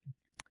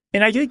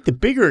 And I think the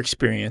bigger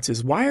experience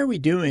is, why are we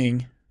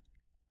doing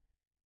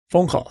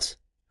phone calls,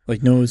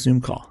 like no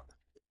Zoom call,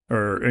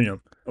 or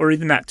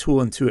even that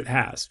tool Intuit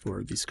has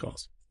for these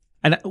calls?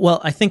 And well,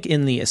 I think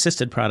in the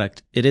assisted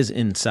product, it is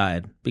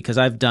inside, because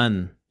I've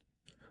done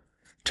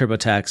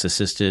TurboTax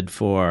assisted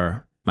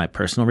for my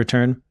personal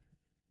return,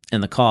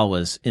 and the call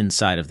was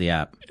inside of the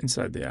app.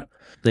 Inside the app.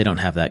 They don't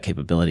have that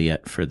capability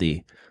yet for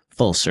the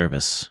full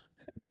service.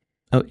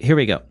 Oh, here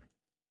we go.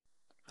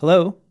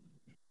 Hello.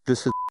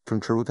 This is from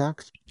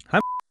TurboTax. Hi.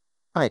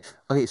 Hi.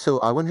 Okay, so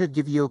I wanted to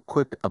give you a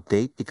quick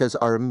update because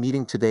our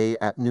meeting today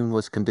at noon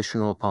was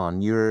conditional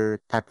upon your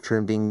tax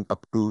return being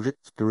approved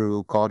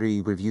through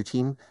quality review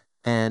team.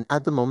 And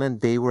at the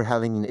moment, they were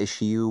having an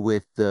issue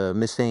with the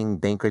missing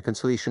bank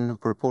reconciliation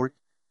report.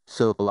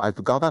 So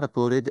I've got that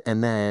uploaded,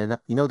 and then,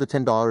 the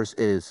 $10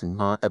 is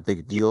not a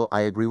big deal.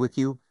 I agree with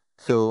you.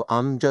 So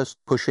I'm just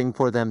pushing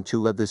for them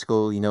to let this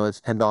go.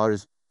 It's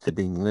 $10 to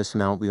being this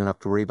amount. We don't have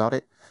to worry about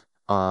it.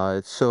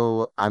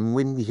 So I'm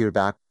waiting to hear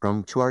back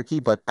from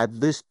QRT, but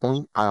at this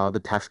point,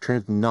 the tax return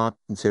is not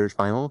considered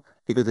final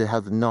because it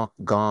has not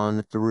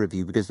gone through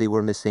review because they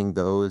were missing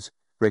those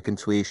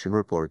reconciliation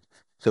reports.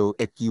 So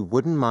if you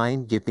wouldn't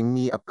mind giving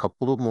me a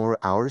couple of more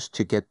hours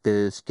to get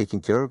this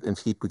taken care of and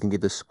see if we can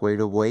get this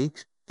squared away.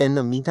 In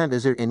the meantime,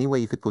 is there any way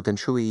you could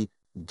potentially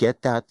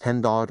get that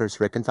 $10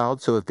 reconciled?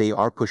 So if they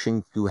are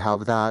pushing to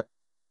have that,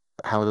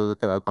 how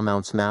the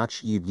amounts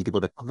match, you'd be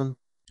able to tell them?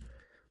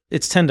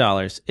 It's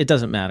 $10. It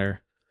doesn't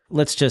matter.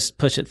 Let's just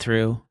push it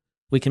through.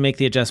 We can make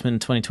the adjustment in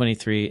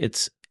 2023.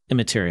 It's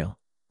immaterial.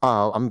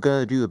 I'm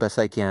going to do the best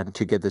I can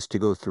to get this to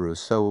go through.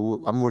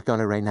 So I'm working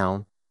on it right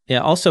now. Yeah.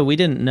 Also, we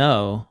didn't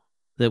know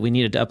that we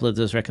needed to upload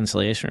those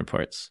reconciliation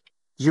reports.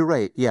 You're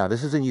right. Yeah,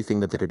 this is a new thing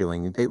that they're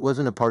doing. It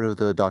wasn't a part of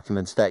the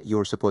documents that you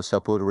were supposed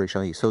to upload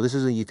originally. So this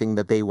is a new thing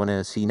that they want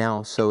to see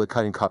now. So it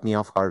kind of caught me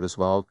off guard as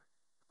well.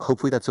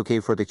 Hopefully that's okay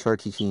for the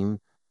QRT team.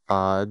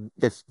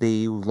 If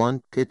they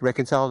want it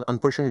reconciled,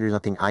 unfortunately, there's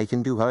nothing I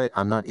can do about it.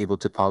 I'm not able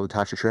to file the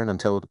tax return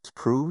until it's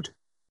approved.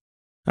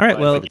 All right.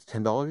 Well, it's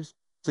 $10.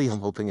 So I'm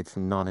hoping it's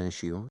not an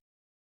issue.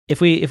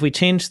 If we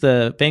change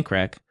the bank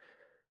rec,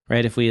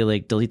 right? If we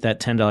delete that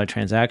 $10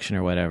 transaction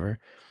or whatever,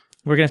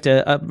 we're gonna have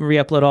to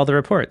re-upload all the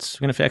reports.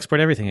 We're gonna have to export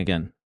everything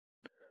again.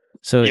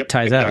 So it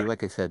ties out.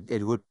 Like I said,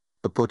 it would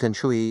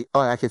potentially.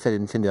 Oh, like I said,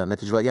 it didn't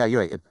message. Well, yeah, you're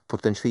right.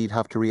 Potentially, you'd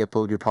have to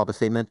re-upload your profit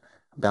statement,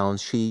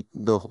 balance sheet,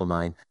 the whole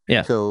nine.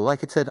 Yeah. So,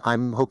 like I said,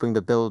 I'm hoping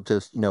the bill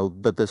just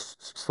but this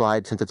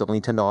slide, since it's only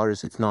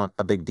 $10, it's not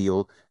a big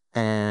deal.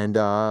 And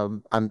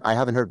I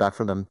haven't heard back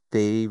from them.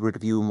 They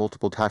review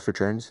multiple tax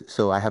returns,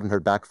 so I haven't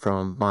heard back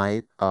from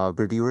my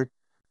reviewer.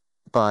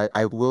 But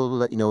I will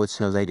let you know as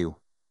soon as I do.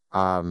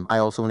 I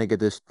also want to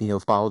get this,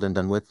 filed and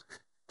done with.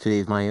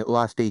 Today's my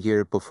last day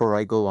here before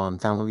I go on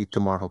family leave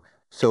tomorrow.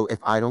 So if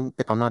I'm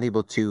not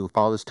able to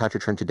file this tax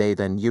return today,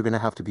 then you're going to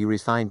have to be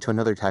reassigned to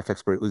another tax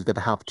expert who's going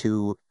to have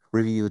to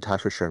review the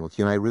tax return with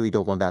you. And I really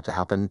don't want that to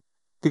happen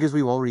because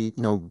we've already,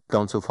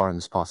 gone so far in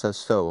this process.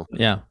 So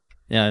yeah,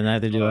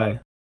 neither do I.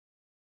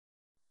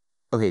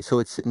 Okay, so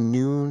it's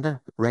noon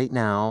right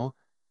now.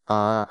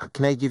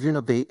 Can I give you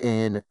an update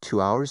in 2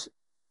 hours?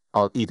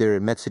 I'll either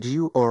message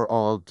you or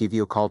I'll give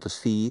you a call to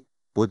see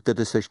what the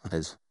decision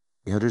is.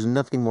 There's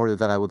nothing more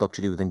that I would love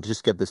to do than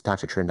just get this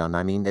tax return done.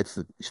 I mean, it's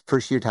the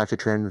first year tax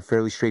return,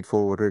 fairly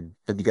straightforward.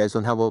 You guys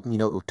don't have a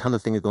ton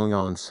of things going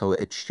on, so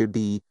it should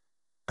be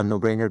a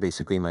no-brainer,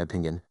 basically, in my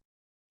opinion.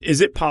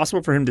 Is it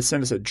possible for him to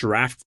send us a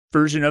draft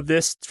version of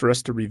this for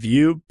us to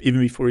review even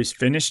before he's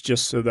finished,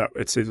 just so that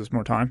it saves us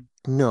more time?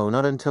 No,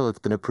 not until it's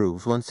been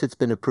approved. Once it's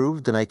been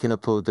approved, then I can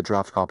upload the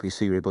draft copy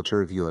so you're able to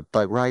review it.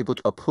 But we're able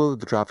to upload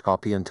the draft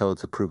copy until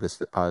it's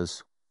approved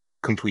as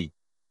complete.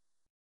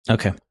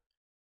 Okay.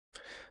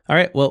 All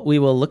right. Well, we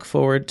will look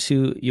forward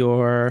to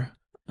your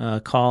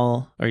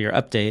call or your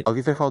update. I'll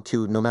give you a call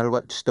too. No matter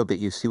what, just update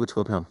you. See what's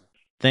going on.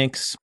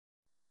 Thanks.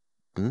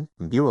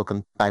 You're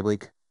welcome. Bye,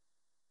 Blake.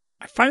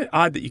 I find it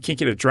odd that you can't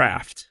get a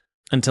draft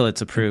Until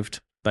it's approved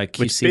by QC.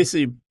 which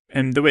basically,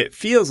 and the way it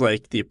feels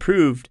like the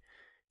approved,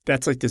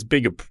 that's like this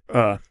big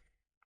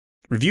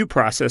review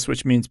process,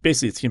 which means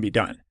basically it's going to be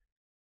done.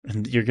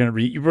 And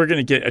we're going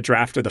to get a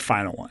draft of the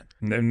final one.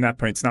 And at that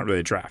point, it's not really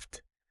a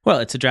draft. Well,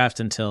 it's a draft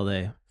until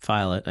they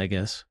file it, I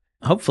guess.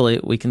 Hopefully,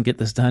 we can get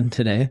this done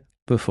today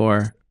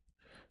before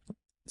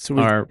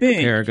our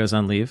preparer goes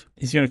on leave.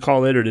 He's going to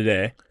call later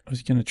today. I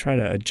was going to try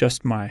to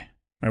adjust my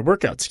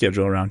workout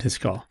schedule around his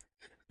call,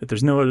 but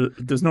there's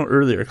no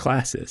earlier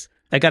classes.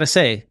 I got to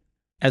say,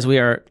 as we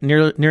are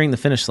nearing the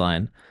finish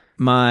line,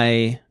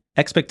 my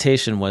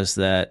expectation was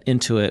that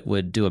Intuit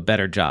would do a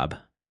better job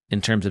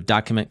in terms of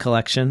document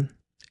collection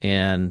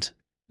and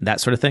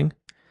that sort of thing.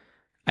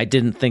 I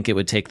didn't think it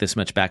would take this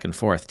much back and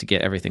forth to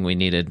get everything we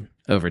needed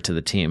over to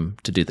the team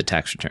to do the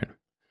tax return.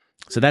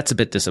 So that's a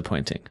bit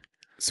disappointing.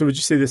 So would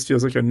you say this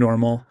feels like a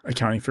normal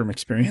accounting firm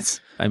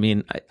experience? I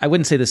mean, I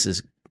wouldn't say this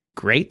is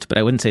great, but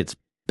I wouldn't say it's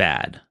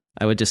bad.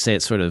 I would just say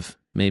it's sort of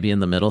maybe in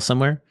the middle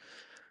somewhere.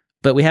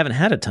 But we haven't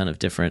had a ton of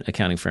different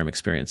accounting firm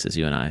experiences,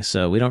 you and I,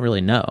 so we don't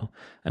really know.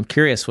 I'm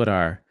curious what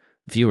our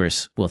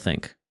viewers will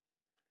think.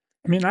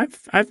 I mean,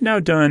 I've now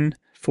done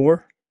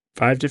 4-5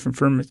 different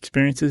firm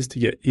experiences to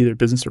get either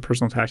business or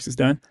personal taxes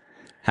done.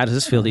 How does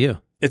this feel to you?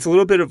 It's a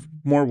little bit of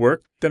more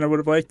work than I would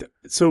have liked.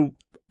 So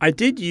I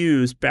did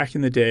use back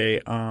in the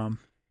day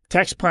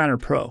Tax Planner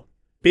Pro.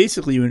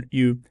 Basically,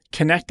 you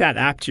connect that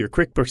app to your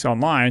QuickBooks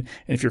Online,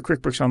 and if your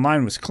QuickBooks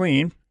Online was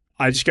clean,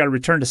 I just got a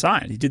return to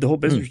sign. He did the whole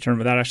business return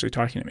without actually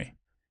talking to me.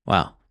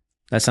 Wow.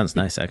 That sounds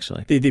nice,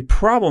 actually. The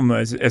problem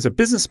was, as a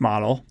business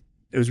model,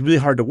 it was really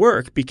hard to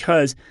work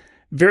because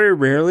very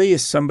rarely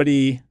is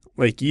somebody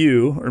like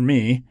you or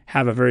me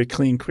have a very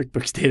clean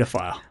QuickBooks data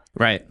file.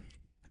 Right.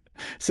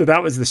 So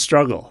that was the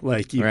struggle.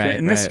 If you're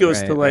going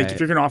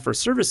to offer a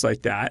service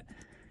like that,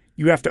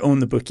 you have to own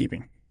the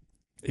bookkeeping.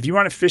 If you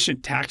want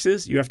efficient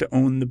taxes, you have to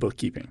own the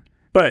bookkeeping.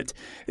 But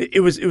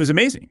it was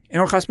amazing. It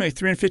only cost me like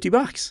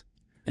 $350.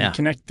 Yeah. You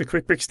connect the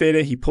QuickBooks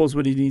data. He pulls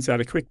what he needs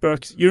out of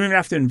QuickBooks. You don't even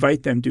have to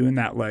invite them doing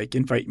that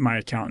invite my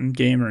accountant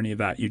game or any of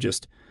that. You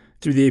just,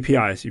 through the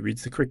APIs, he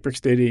reads the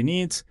QuickBooks data he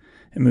needs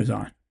and moves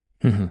on.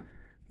 Mm-hmm.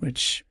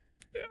 Which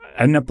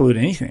I didn't upload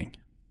anything.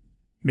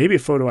 Maybe a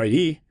photo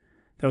ID.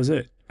 That was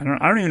it. I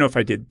don't even know if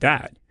I did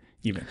that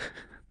even.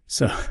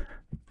 So,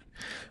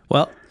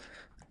 well,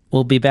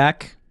 we'll be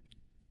back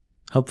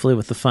hopefully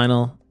with the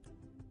final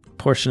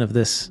portion of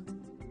this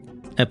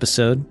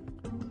episode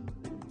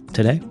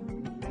today.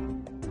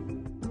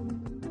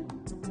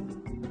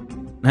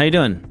 How you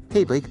doing?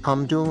 Hey, Blake.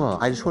 I'm doing well.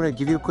 I just want to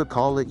give you a quick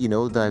call, let you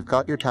know that I've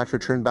got your tax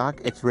return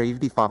back. It's ready to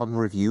be filed and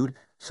reviewed.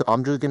 So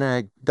I'm just going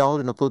to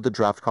download and upload the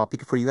draft copy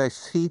for you guys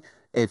to see.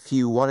 If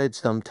you wanted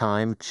some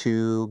time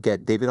to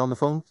get David on the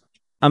phone.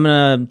 I'm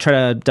going to try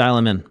to dial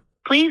him in.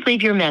 Please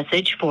leave your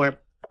message for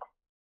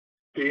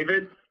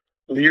David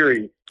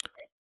Leary.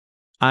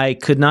 I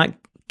could not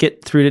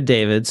get through to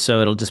David,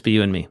 so it'll just be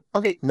you and me.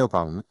 Okay, no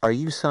problem. Are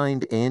you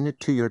signed in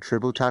to your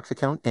TurboTax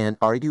account, and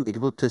are you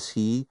able to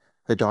see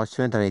the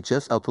document that I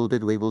just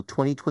uploaded labeled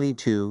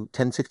 2022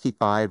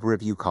 1065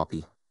 review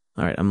copy?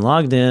 All right, I'm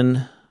logged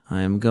in.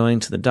 I'm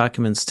going to the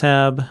Documents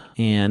tab,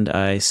 and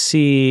I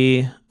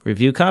see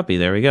Review Copy.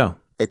 There we go.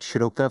 It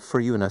should open up for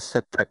you in a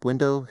separate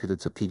window because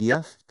it's a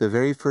PDF. The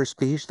very first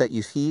page that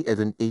you see is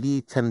an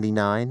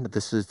 8879.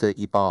 This is the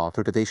IPA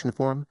authorization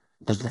form.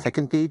 The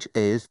second page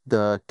is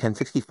the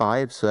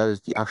 1065, so that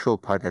is the actual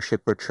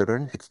partnership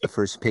return. It's the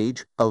first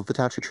page of the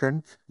tax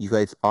return. You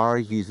guys are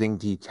using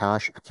the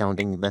cash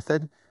accounting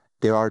method.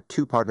 There are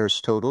 2 partners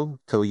total,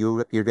 so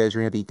you guys are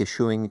going to be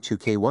issuing 2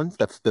 K1s.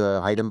 That's the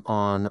item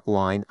on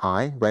line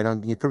I, right on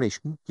the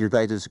information. Your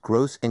guys'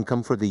 gross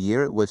income for the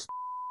year was...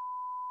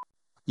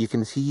 You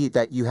can see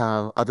that you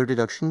have other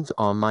deductions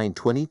on line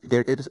 20.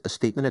 There is a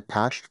statement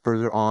attached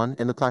further on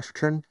in the tax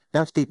return.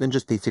 That statement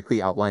just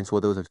basically outlines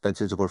what those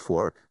expenses were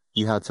for.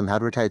 You had some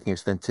advertising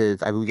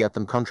expenses. I believe you had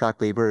some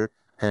contract labor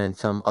and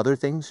some other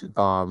things,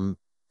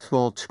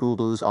 small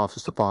tools,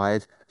 office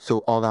supplies. So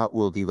all that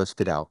will be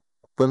listed out.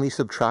 When we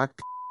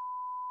subtract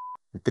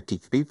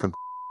 53 from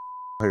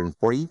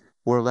 140,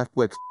 we're left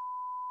with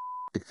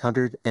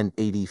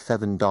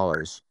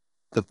 $687.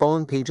 The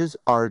following pages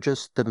are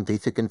just the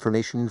basic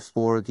information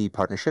for the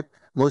partnership.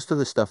 Most of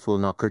the stuff will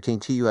not pertain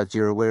to you, as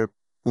you're aware.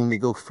 When we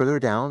go further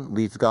down,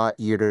 we've got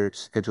your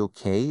Schedule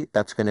K.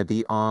 That's going to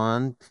be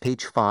on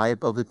page 5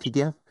 of the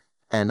PDF.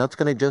 And that's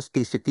going to just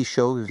basically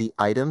show the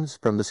items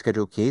from the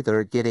Schedule K that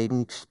are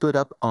getting split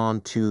up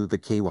onto the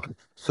K1.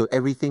 So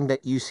everything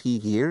that you see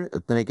here is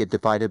going to get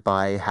divided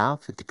by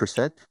half,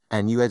 50%,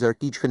 and you guys are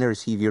each going to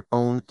receive your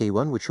own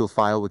K1, which you'll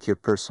file with your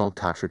personal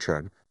tax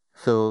return.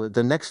 So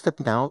the next step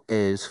now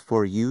is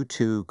for you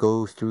to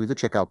go through the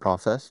checkout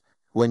process.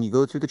 When you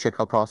go through the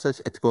checkout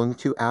process, it's going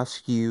to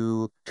ask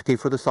you to pay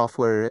for the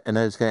software, and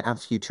then it's going to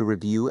ask you to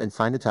review and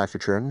sign the tax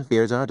return.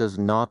 Arizona does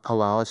not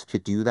allow us to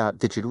do that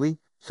digitally,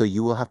 so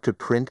you will have to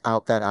print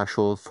out that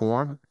actual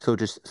form. So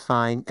just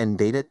sign and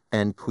date it,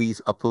 and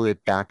please upload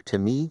it back to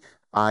me.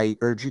 I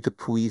urge you to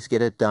please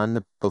get it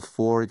done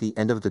before the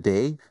end of the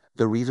day.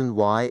 The reason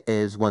why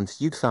is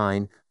once you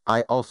sign,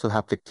 I also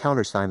have to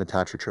countersign the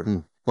tax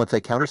return. Once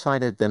I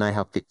countersign it, then I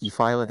have to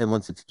e-file it, and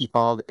once it's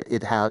e-filed,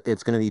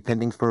 it's going to be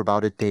pending for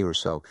about a day or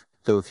so.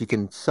 So if you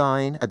can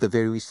sign at the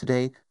very least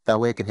today, that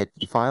way I can hit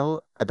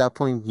e-file. At that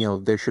point,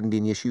 there shouldn't be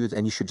any issues,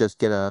 and you should just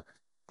get a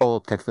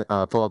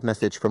follow-up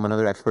message from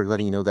another expert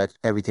letting you know that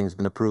everything's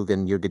been approved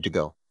and you're good to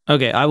go.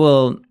 Okay, I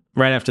will,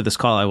 right after this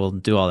call, I will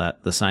do all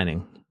that, the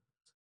signing.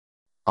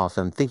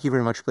 Awesome. Thank you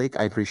very much, Blake.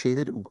 I appreciate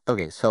it.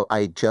 Okay, so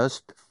I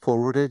just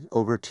forwarded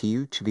over to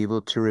you to be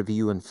able to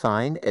review and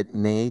sign. It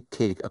may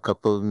take a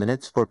couple of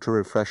minutes for it to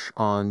refresh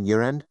on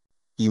your end.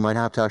 You might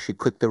have to actually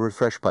click the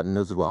refresh button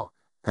as well.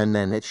 And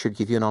then it should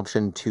give you an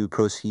option to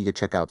proceed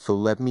to checkout. So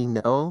let me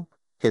know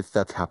if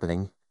that's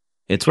happening.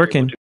 It's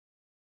working.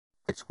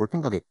 It's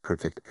working? Okay,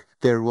 perfect.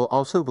 There will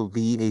also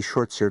be a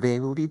short survey, I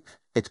believe.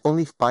 It's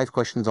only 5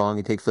 questions long.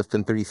 It takes less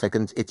than 30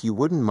 seconds. If you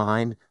wouldn't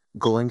mind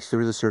going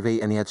through the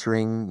survey and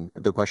answering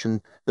the question,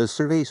 the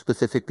survey is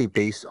specifically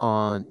based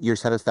on your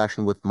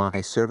satisfaction with my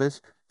service.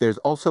 There's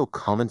also a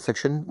comment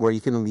section where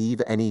you can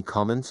leave any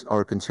comments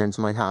or concerns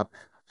you might have.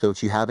 So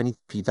if you have any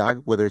feedback,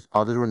 whether it's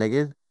positive or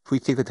negative,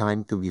 please take the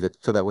time to leave it.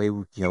 So that way,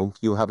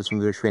 you'll have a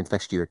smoother experience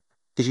next year.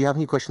 Did you have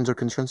any questions or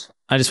concerns?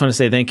 I just want to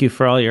say thank you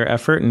for all your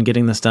effort in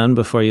getting this done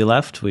before you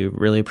left. We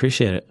really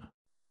appreciate it.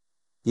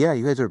 Yeah,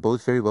 you guys are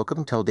both very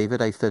welcome. Tell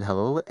David I said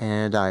hello,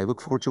 and I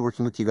look forward to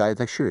working with you guys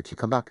next year if you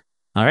come back.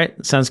 All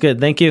right. Sounds good.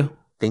 Thank you.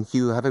 Thank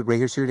you. Have a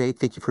great rest of your day.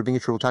 Thank you for being a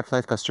TurboTax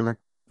Live customer.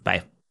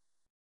 Bye.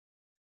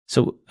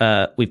 So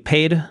we've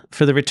paid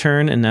for the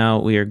return, and now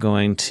we are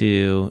going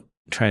to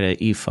try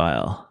to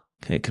e-file.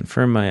 Okay,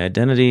 confirm my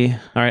identity.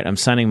 All right, I'm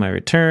signing my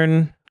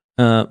return.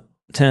 10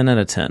 out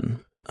of 10.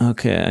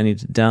 Okay, I need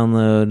to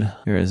download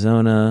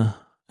Arizona,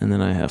 and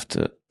then I have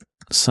to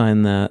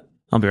sign that.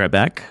 I'll be right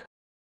back.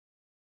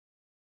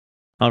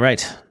 All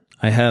right,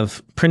 I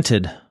have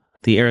printed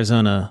the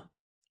Arizona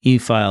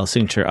e-file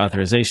signature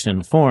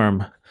authorization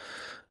form.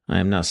 I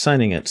am now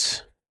signing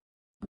it.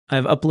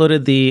 I've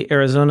uploaded the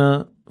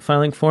Arizona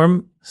filing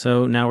form,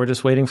 so now we're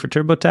just waiting for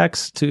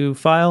TurboTax to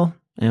file,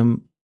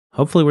 and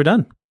hopefully we're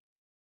done.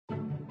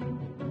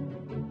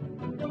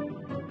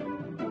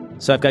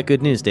 So I've got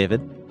good news,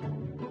 David.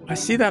 I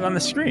see that on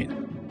the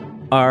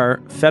screen.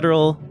 Our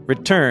federal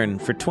return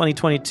for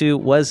 2022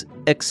 was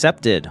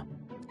accepted,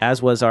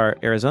 as was our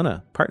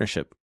Arizona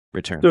partnership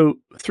return. So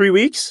 3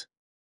 weeks?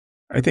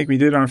 I think we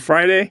did it on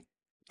Friday.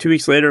 2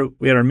 weeks later,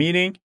 we had our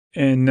meeting,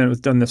 and then it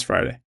was done this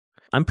Friday.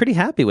 I'm pretty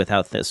happy with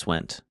how this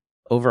went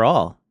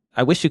overall.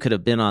 I wish you could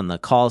have been on the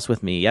calls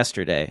with me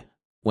yesterday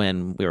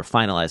when we were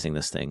finalizing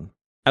this thing.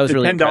 I was the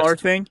really $10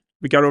 impressed. thing,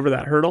 we got over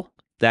that hurdle.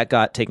 That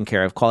got taken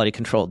care of. Quality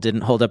control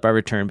didn't hold up our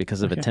return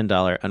because of a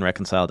 $10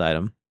 unreconciled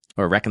item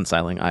or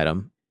reconciling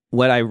item.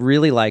 What I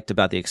really liked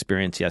about the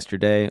experience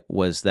yesterday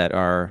was that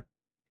our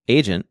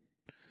agent,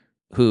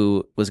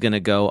 who was going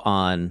to go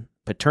on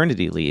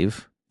paternity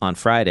leave on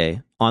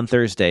Friday, on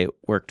Thursday,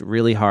 worked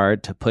really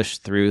hard to push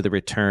through the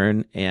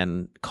return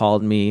and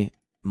called me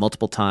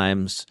multiple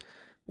times,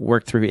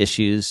 worked through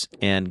issues,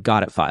 and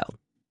got it filed.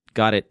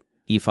 Got it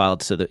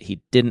e-filed so that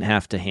he didn't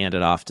have to hand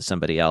it off to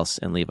somebody else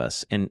and leave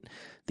us. And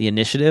the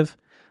initiative,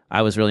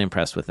 I was really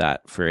impressed with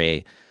that for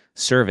a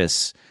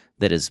service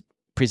that is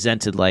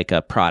presented like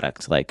a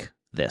product like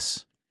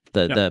this.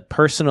 The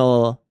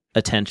personal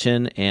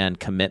attention and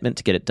commitment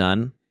to get it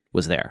done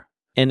was there.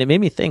 And it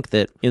made me think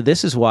that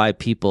this is why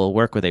people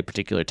work with a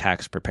particular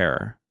tax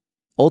preparer.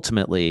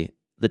 Ultimately,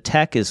 the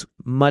tech is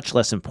much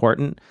less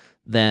important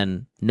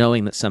than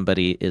knowing that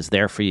somebody is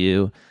there for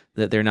you,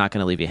 that they're not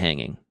going to leave you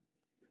hanging.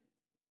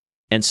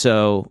 And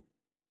so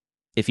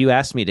if you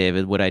asked me,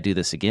 David, would I do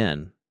this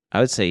again? I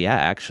would say, yeah,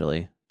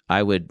 actually,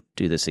 I would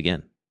do this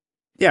again.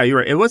 Yeah, you're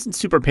right. It wasn't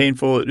super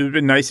painful. It would have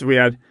been nice if we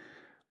had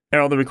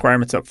all the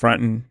requirements up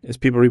front, and as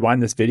people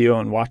rewind this video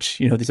and watch,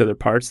 these other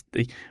parts,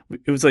 it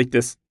was like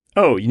this,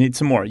 oh, you need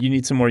some more, you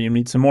need some more, you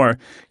need some more.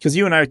 Because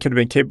you and I could have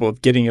been capable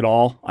of getting it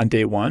all on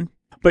day one.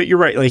 But you're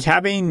right, like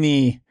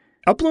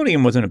uploading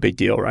them wasn't a big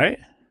deal, right?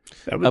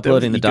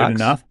 Uploading the docs. Good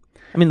enough.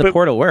 I mean, the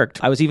portal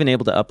worked. I was even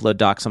able to upload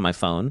docs on my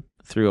phone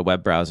through a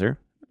web browser,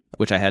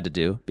 which I had to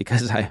do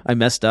because I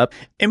messed up.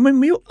 And when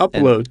we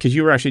upload, because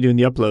you were actually doing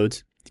the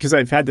uploads, because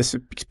I've had this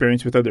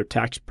experience with other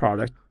tax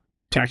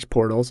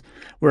portals,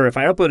 where if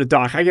I upload a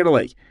doc, I got to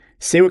like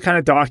say what kind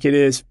of doc it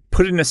is,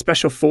 put it in a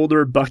special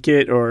folder,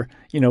 bucket, or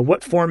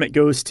what form it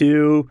goes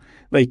to.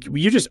 Like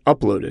you just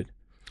upload it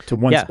to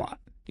one spot.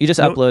 You just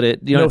upload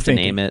it. You don't have to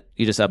thinking. name it.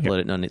 You just upload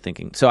it, no need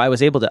thinking. So I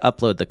was able to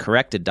upload the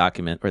corrected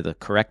document or the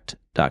correct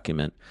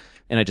document,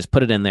 and I just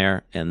put it in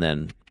there and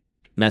then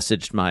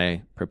messaged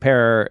my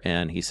preparer,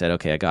 and he said,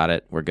 okay, I got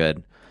it. We're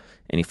good.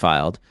 And he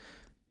filed.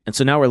 And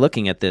so now we're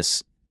looking at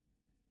this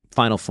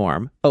final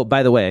form. Oh,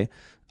 by the way,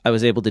 I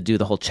was able to do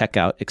the whole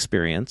checkout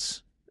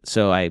experience.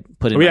 So I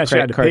put in my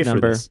credit card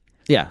number.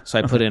 Yeah. So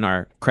I put in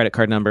our credit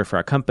card number for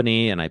our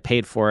company, and I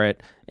paid for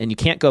it. And you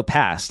can't go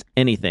past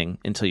anything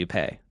until you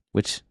pay,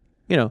 which,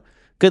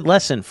 good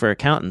lesson for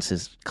accountants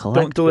is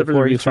collect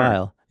before you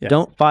file. Yeah.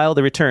 Don't file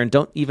the return.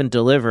 Don't even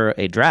deliver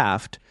a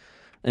draft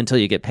until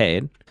you get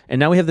paid. And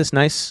now we have this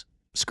nice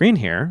screen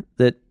here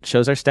that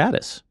shows our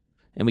status.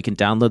 And we can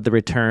download the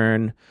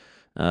return.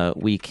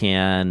 We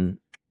can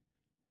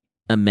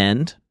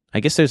amend.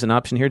 I guess there's an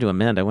option here to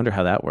amend. I wonder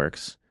how that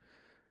works.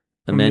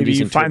 Amend maybe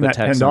you find that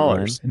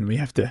 $10 and we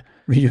have to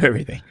redo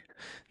everything.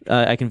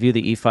 I can view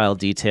the e-file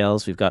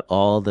details. We've got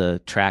all the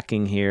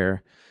tracking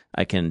here.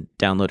 I can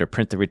download or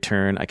print the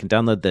return. I can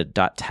download the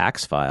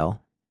 .tax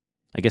file.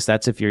 I guess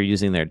that's if you're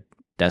using their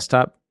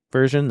desktop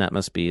version. That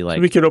must be like...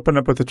 So we could open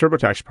up with the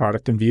TurboTax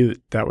product and view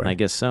it that way. I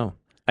guess so.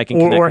 I can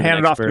or hand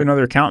it off to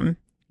another accountant,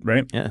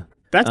 right? Yeah.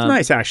 That's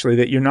nice, actually,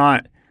 that you're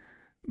not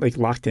like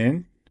locked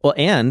in. Well,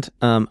 and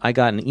I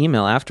got an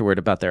email afterward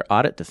about their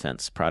audit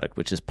defense product,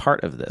 which is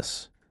part of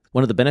this.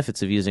 One of the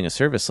benefits of using a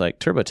service like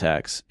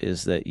TurboTax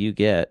is that you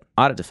get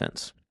audit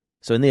defense.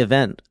 So in the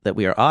event that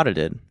we are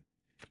audited,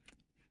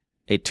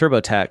 a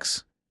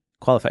TurboTax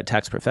qualified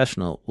tax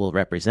professional will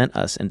represent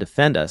us and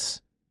defend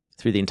us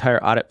through the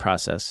entire audit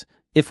process.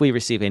 If we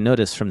receive a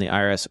notice from the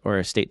IRS or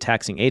a state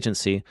taxing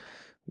agency,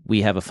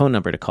 we have a phone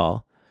number to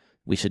call.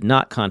 We should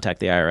not contact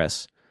the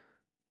IRS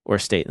or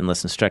state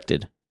unless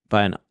instructed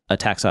by a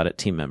tax audit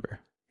team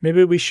member.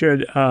 Maybe we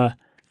should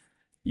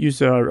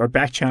use our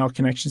back channel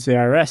connections to the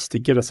IRS to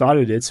get us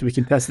audited so we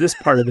can test this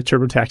part of the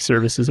TurboTax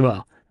service as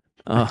well.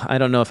 I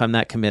don't know if I'm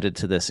that committed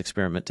to this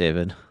experiment,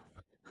 David.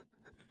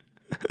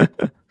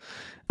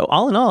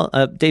 All in all,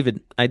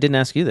 David, I didn't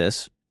ask you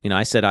this.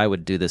 I said I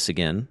would do this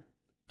again.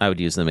 I would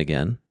use them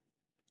again.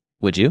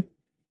 Would you?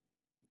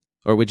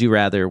 Or would you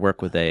rather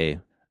work with a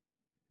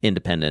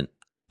independent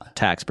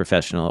tax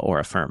professional or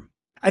a firm?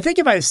 I think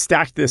if I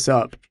stacked this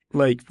up,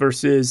 like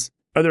versus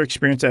other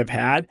experience I've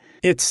had,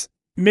 it's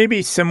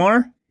maybe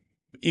similar,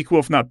 equal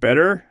if not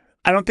better.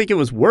 I don't think it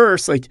was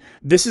worse. Like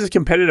this is a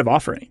competitive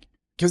offering.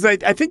 Because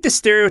I think the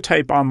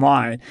stereotype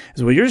online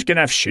is, well, you're just going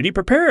to have shitty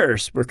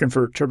preparers working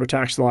for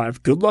TurboTax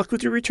Live. Good luck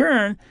with your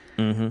return.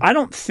 Mm-hmm. I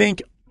don't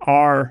think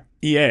our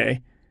EA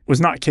was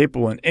not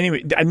capable in any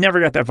way. I never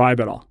got that vibe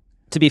at all.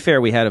 To be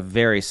fair, we had a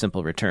very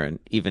simple return.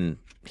 Even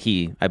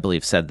he, I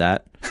believe, said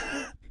that.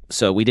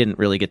 So we didn't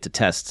really get to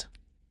test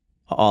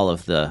all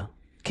of the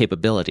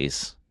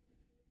capabilities.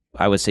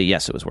 I would say,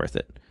 yes, it was worth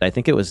it. I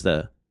think it was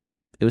the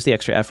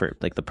extra effort,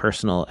 like the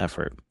personal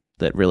effort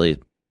that really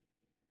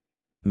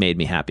made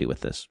me happy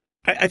with this.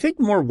 I think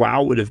more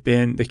wow would have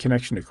been the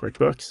connection to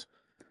QuickBooks.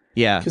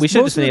 Yeah, we should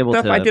have just been able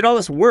to... I did all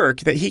this work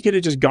that he could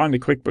have just gone to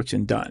QuickBooks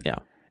and done. Yeah.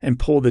 And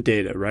pull the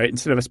data, right?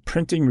 Instead of us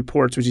printing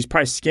reports, which he's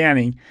probably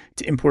scanning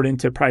to import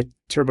into probably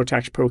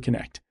TurboTax Pro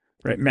Connect,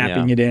 right?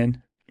 Mapping it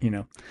in,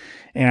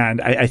 And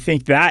I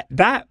think that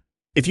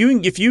if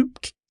you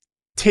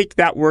take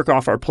that work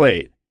off our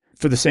plate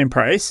for the same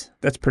price,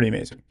 that's pretty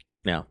amazing.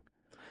 Yeah.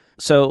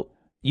 So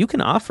you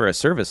can offer a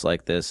service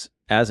like this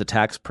as a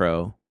tax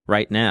pro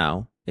right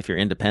now, if you're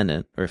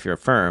independent or if you're a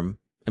firm.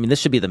 I mean, this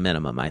should be the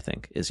minimum, I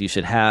think, is you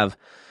should have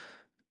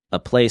a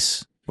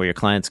place where your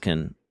clients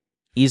can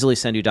easily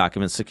send you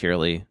documents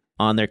securely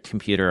on their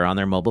computer or on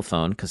their mobile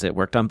phone, because it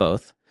worked on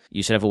both.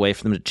 You should have a way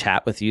for them to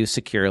chat with you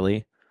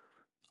securely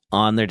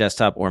on their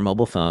desktop or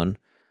mobile phone.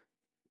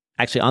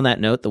 Actually, on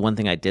that note, the one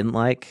thing I didn't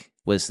like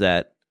was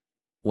that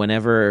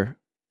whenever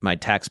my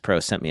tax pro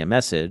sent me a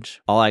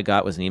message, all I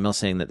got was an email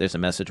saying that there's a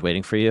message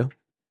waiting for you.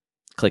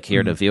 Click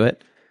here to view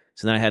it.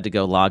 So then I had to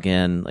go log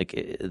in.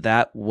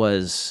 That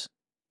was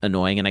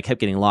annoying, and I kept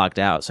getting logged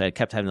out. So I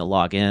kept having to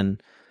log in.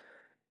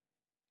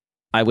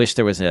 I wish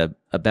there was a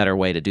better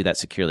way to do that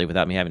securely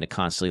without me having to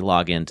constantly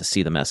log in to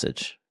see the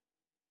message.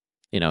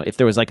 If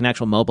there was like an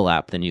actual mobile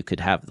app, then you could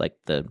have like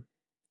the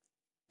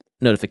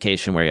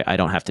notification where I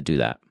don't have to do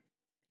that.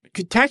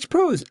 Could tax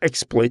pros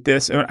exploit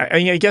this?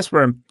 I guess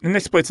and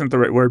exploit's not the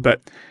right word,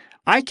 but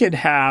I could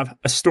have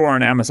a store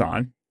on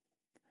Amazon,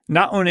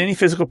 not own any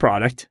physical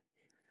product.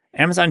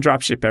 Amazon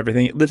dropship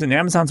everything. It lives in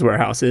Amazon's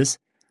warehouses.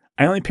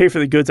 I only pay for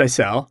the goods I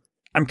sell.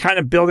 I'm kind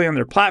of building on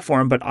their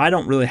platform, but I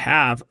don't really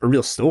have a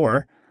real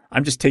store.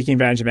 I'm just taking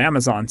advantage of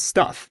Amazon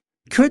stuff.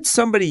 Could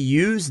somebody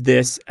use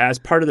this as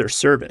part of their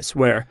service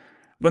where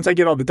once I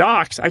get all the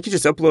docs, I could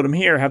just upload them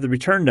here, have the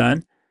return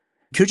done?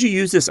 Could you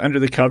use this under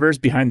the covers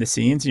behind the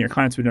scenes and your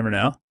clients would never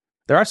know?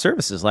 There are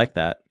services like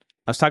that.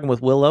 I was talking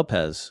with Will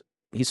Lopez.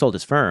 He sold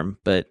his firm,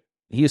 but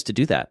he used to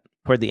do that.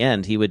 toward the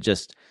end, he would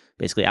just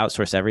basically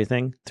outsource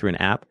everything through an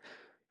app.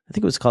 I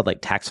think it was called like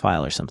Tax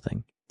File or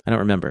something. I don't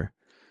remember.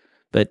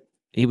 But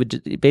he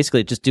would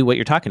basically just do what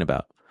you're talking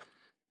about.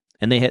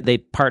 And they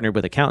partnered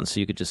with accountants, so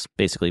you could just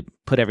basically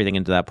put everything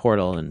into that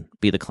portal and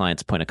be the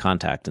client's point of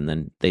contact, and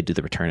then they do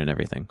the return and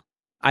everything.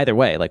 Either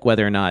way, like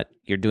whether or not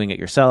you're doing it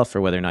yourself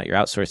or whether or not you're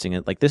outsourcing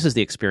it, like this is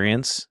the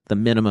experience, the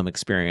minimum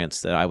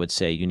experience that I would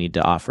say you need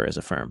to offer as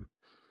a firm.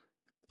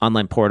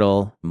 Online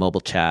portal, mobile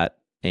chat,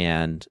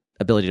 and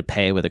ability to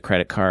pay with a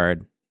credit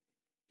card,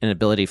 an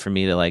ability for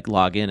me to like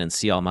log in and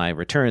see all my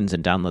returns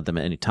and download them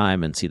at any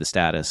time and see the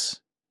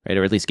status, right?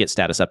 Or at least get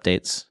status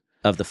updates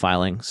of the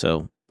filing,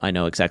 so I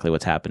know exactly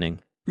what's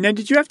happening. Now,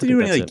 did you have to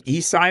do any like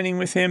e-signing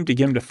with him to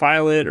get him to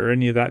file it or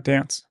any of that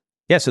dance?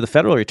 Yeah, so the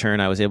federal return,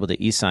 I was able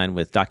to e-sign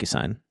with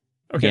DocuSign.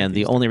 Okay. And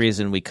the only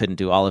reason we couldn't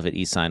do all of it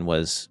e-sign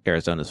was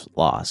Arizona's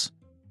laws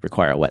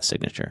require a wet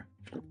signature.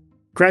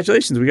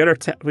 Congratulations.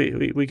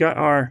 We got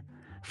our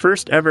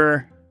first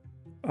ever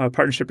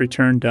partnership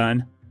return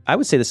done. I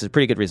would say this is a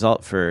pretty good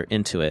result for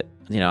Intuit.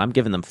 You know, I'm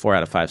giving them 4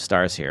 out of 5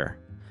 stars here.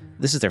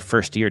 This is their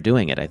first year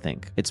doing it, I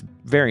think. It's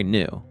very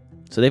new.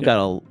 So they've got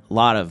a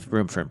lot of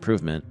room for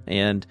improvement.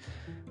 And,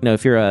 you know,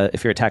 if you're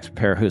a tax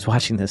preparer who's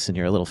watching this and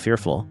you're a little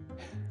fearful,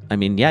 I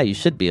mean, yeah, you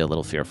should be a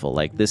little fearful.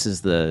 Like, this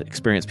is the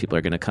experience people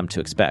are going to come to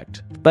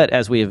expect. But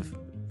as we've,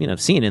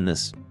 seen in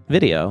this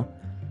video,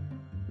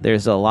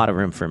 there's a lot of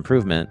room for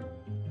improvement,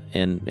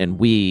 and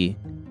we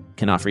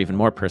can offer even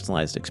more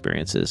personalized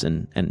experiences,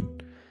 and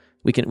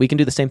we can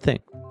do the same thing.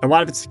 A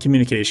lot of it's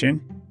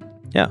communication.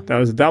 Yeah, that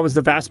was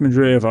the vast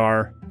majority of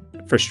our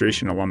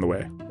frustration along the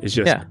way. It's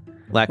just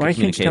lack of communication. Why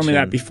can't you tell me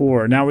that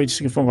before? Now we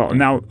just get a phone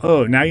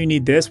call. Now you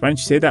need this. Why didn't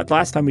you say that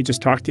last time we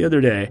just talked the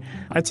other day?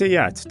 I'd say,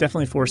 yeah, it's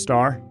definitely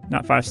 4-star,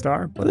 not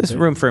 5-star. Well, there's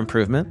room for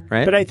improvement,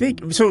 right? But I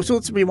think, so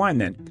let's rewind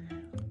then.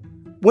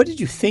 What did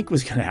you think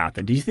was going to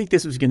happen? Do you think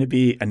this was going to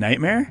be a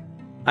nightmare?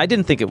 I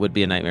didn't think it would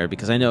be a nightmare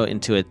because I know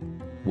Intuit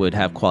would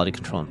have quality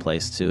control in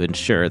place to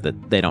ensure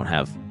that they don't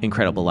have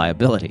incredible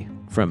liability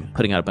from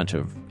putting out a bunch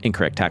of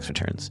incorrect tax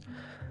returns.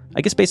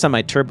 I guess based on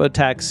my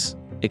TurboTax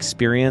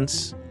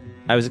experience,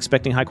 I was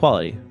expecting high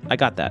quality. I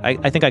got that.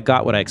 I think I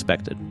got what I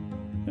expected.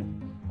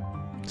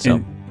 So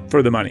and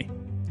for the money.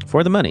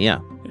 For the money, yeah.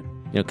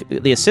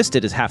 The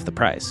assisted is half the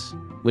price,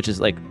 which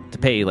is like to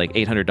pay like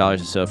 $800 or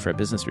so for a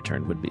business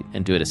return would be,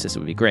 and do it assisted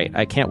would be great.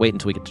 I can't wait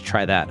until we get to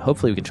try that.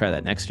 Hopefully we can try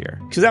that next year.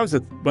 Because that was the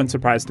one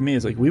surprise to me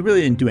is like we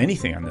really didn't do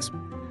anything on this.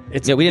 We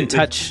didn't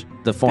touch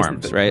the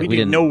forms, right? We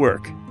did no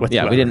work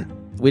whatsoever. Yeah,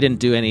 we didn't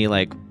do any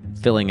like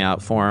filling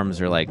out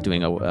forms or like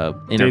doing a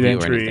interview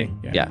or anything.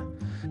 Yeah.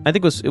 I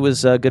think it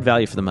was good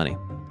value for the money.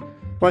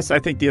 Plus, I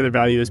think the other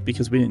value is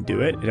because we didn't do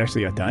it, it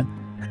actually got done.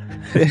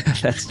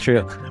 That's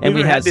true. And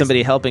we had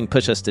somebody helping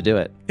push us to do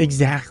it.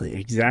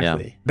 Exactly. Yeah.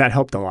 That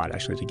helped a lot,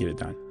 actually, to get it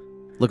done.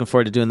 Looking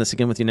forward to doing this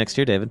again with you next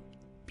year, David.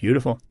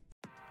 Beautiful.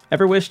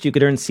 Ever wished you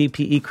could earn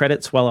CPE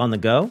credits while on the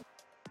go?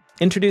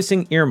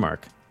 Introducing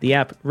Earmark, the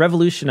app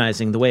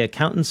revolutionizing the way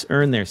accountants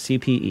earn their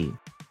CPE.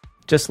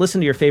 Just listen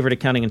to your favorite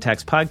accounting and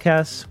tax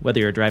podcasts, whether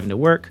you're driving to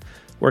work,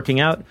 working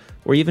out,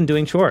 or even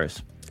doing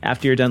chores.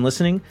 After you're done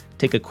listening,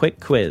 take a quick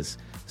quiz.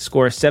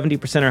 Score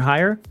 70% or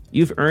higher,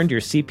 you've earned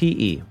your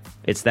CPE.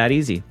 It's that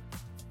easy.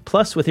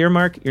 Plus, with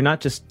Earmark, you're not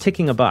just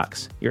ticking a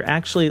box. You're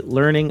actually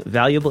learning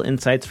valuable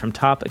insights from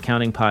top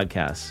accounting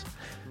podcasts.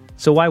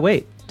 So why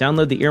wait?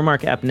 Download the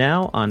Earmark app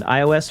now on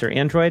iOS or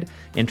Android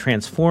and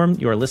transform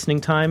your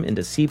listening time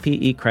into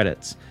CPE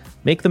credits.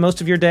 Make the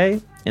most of your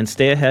day and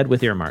stay ahead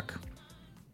with Earmark.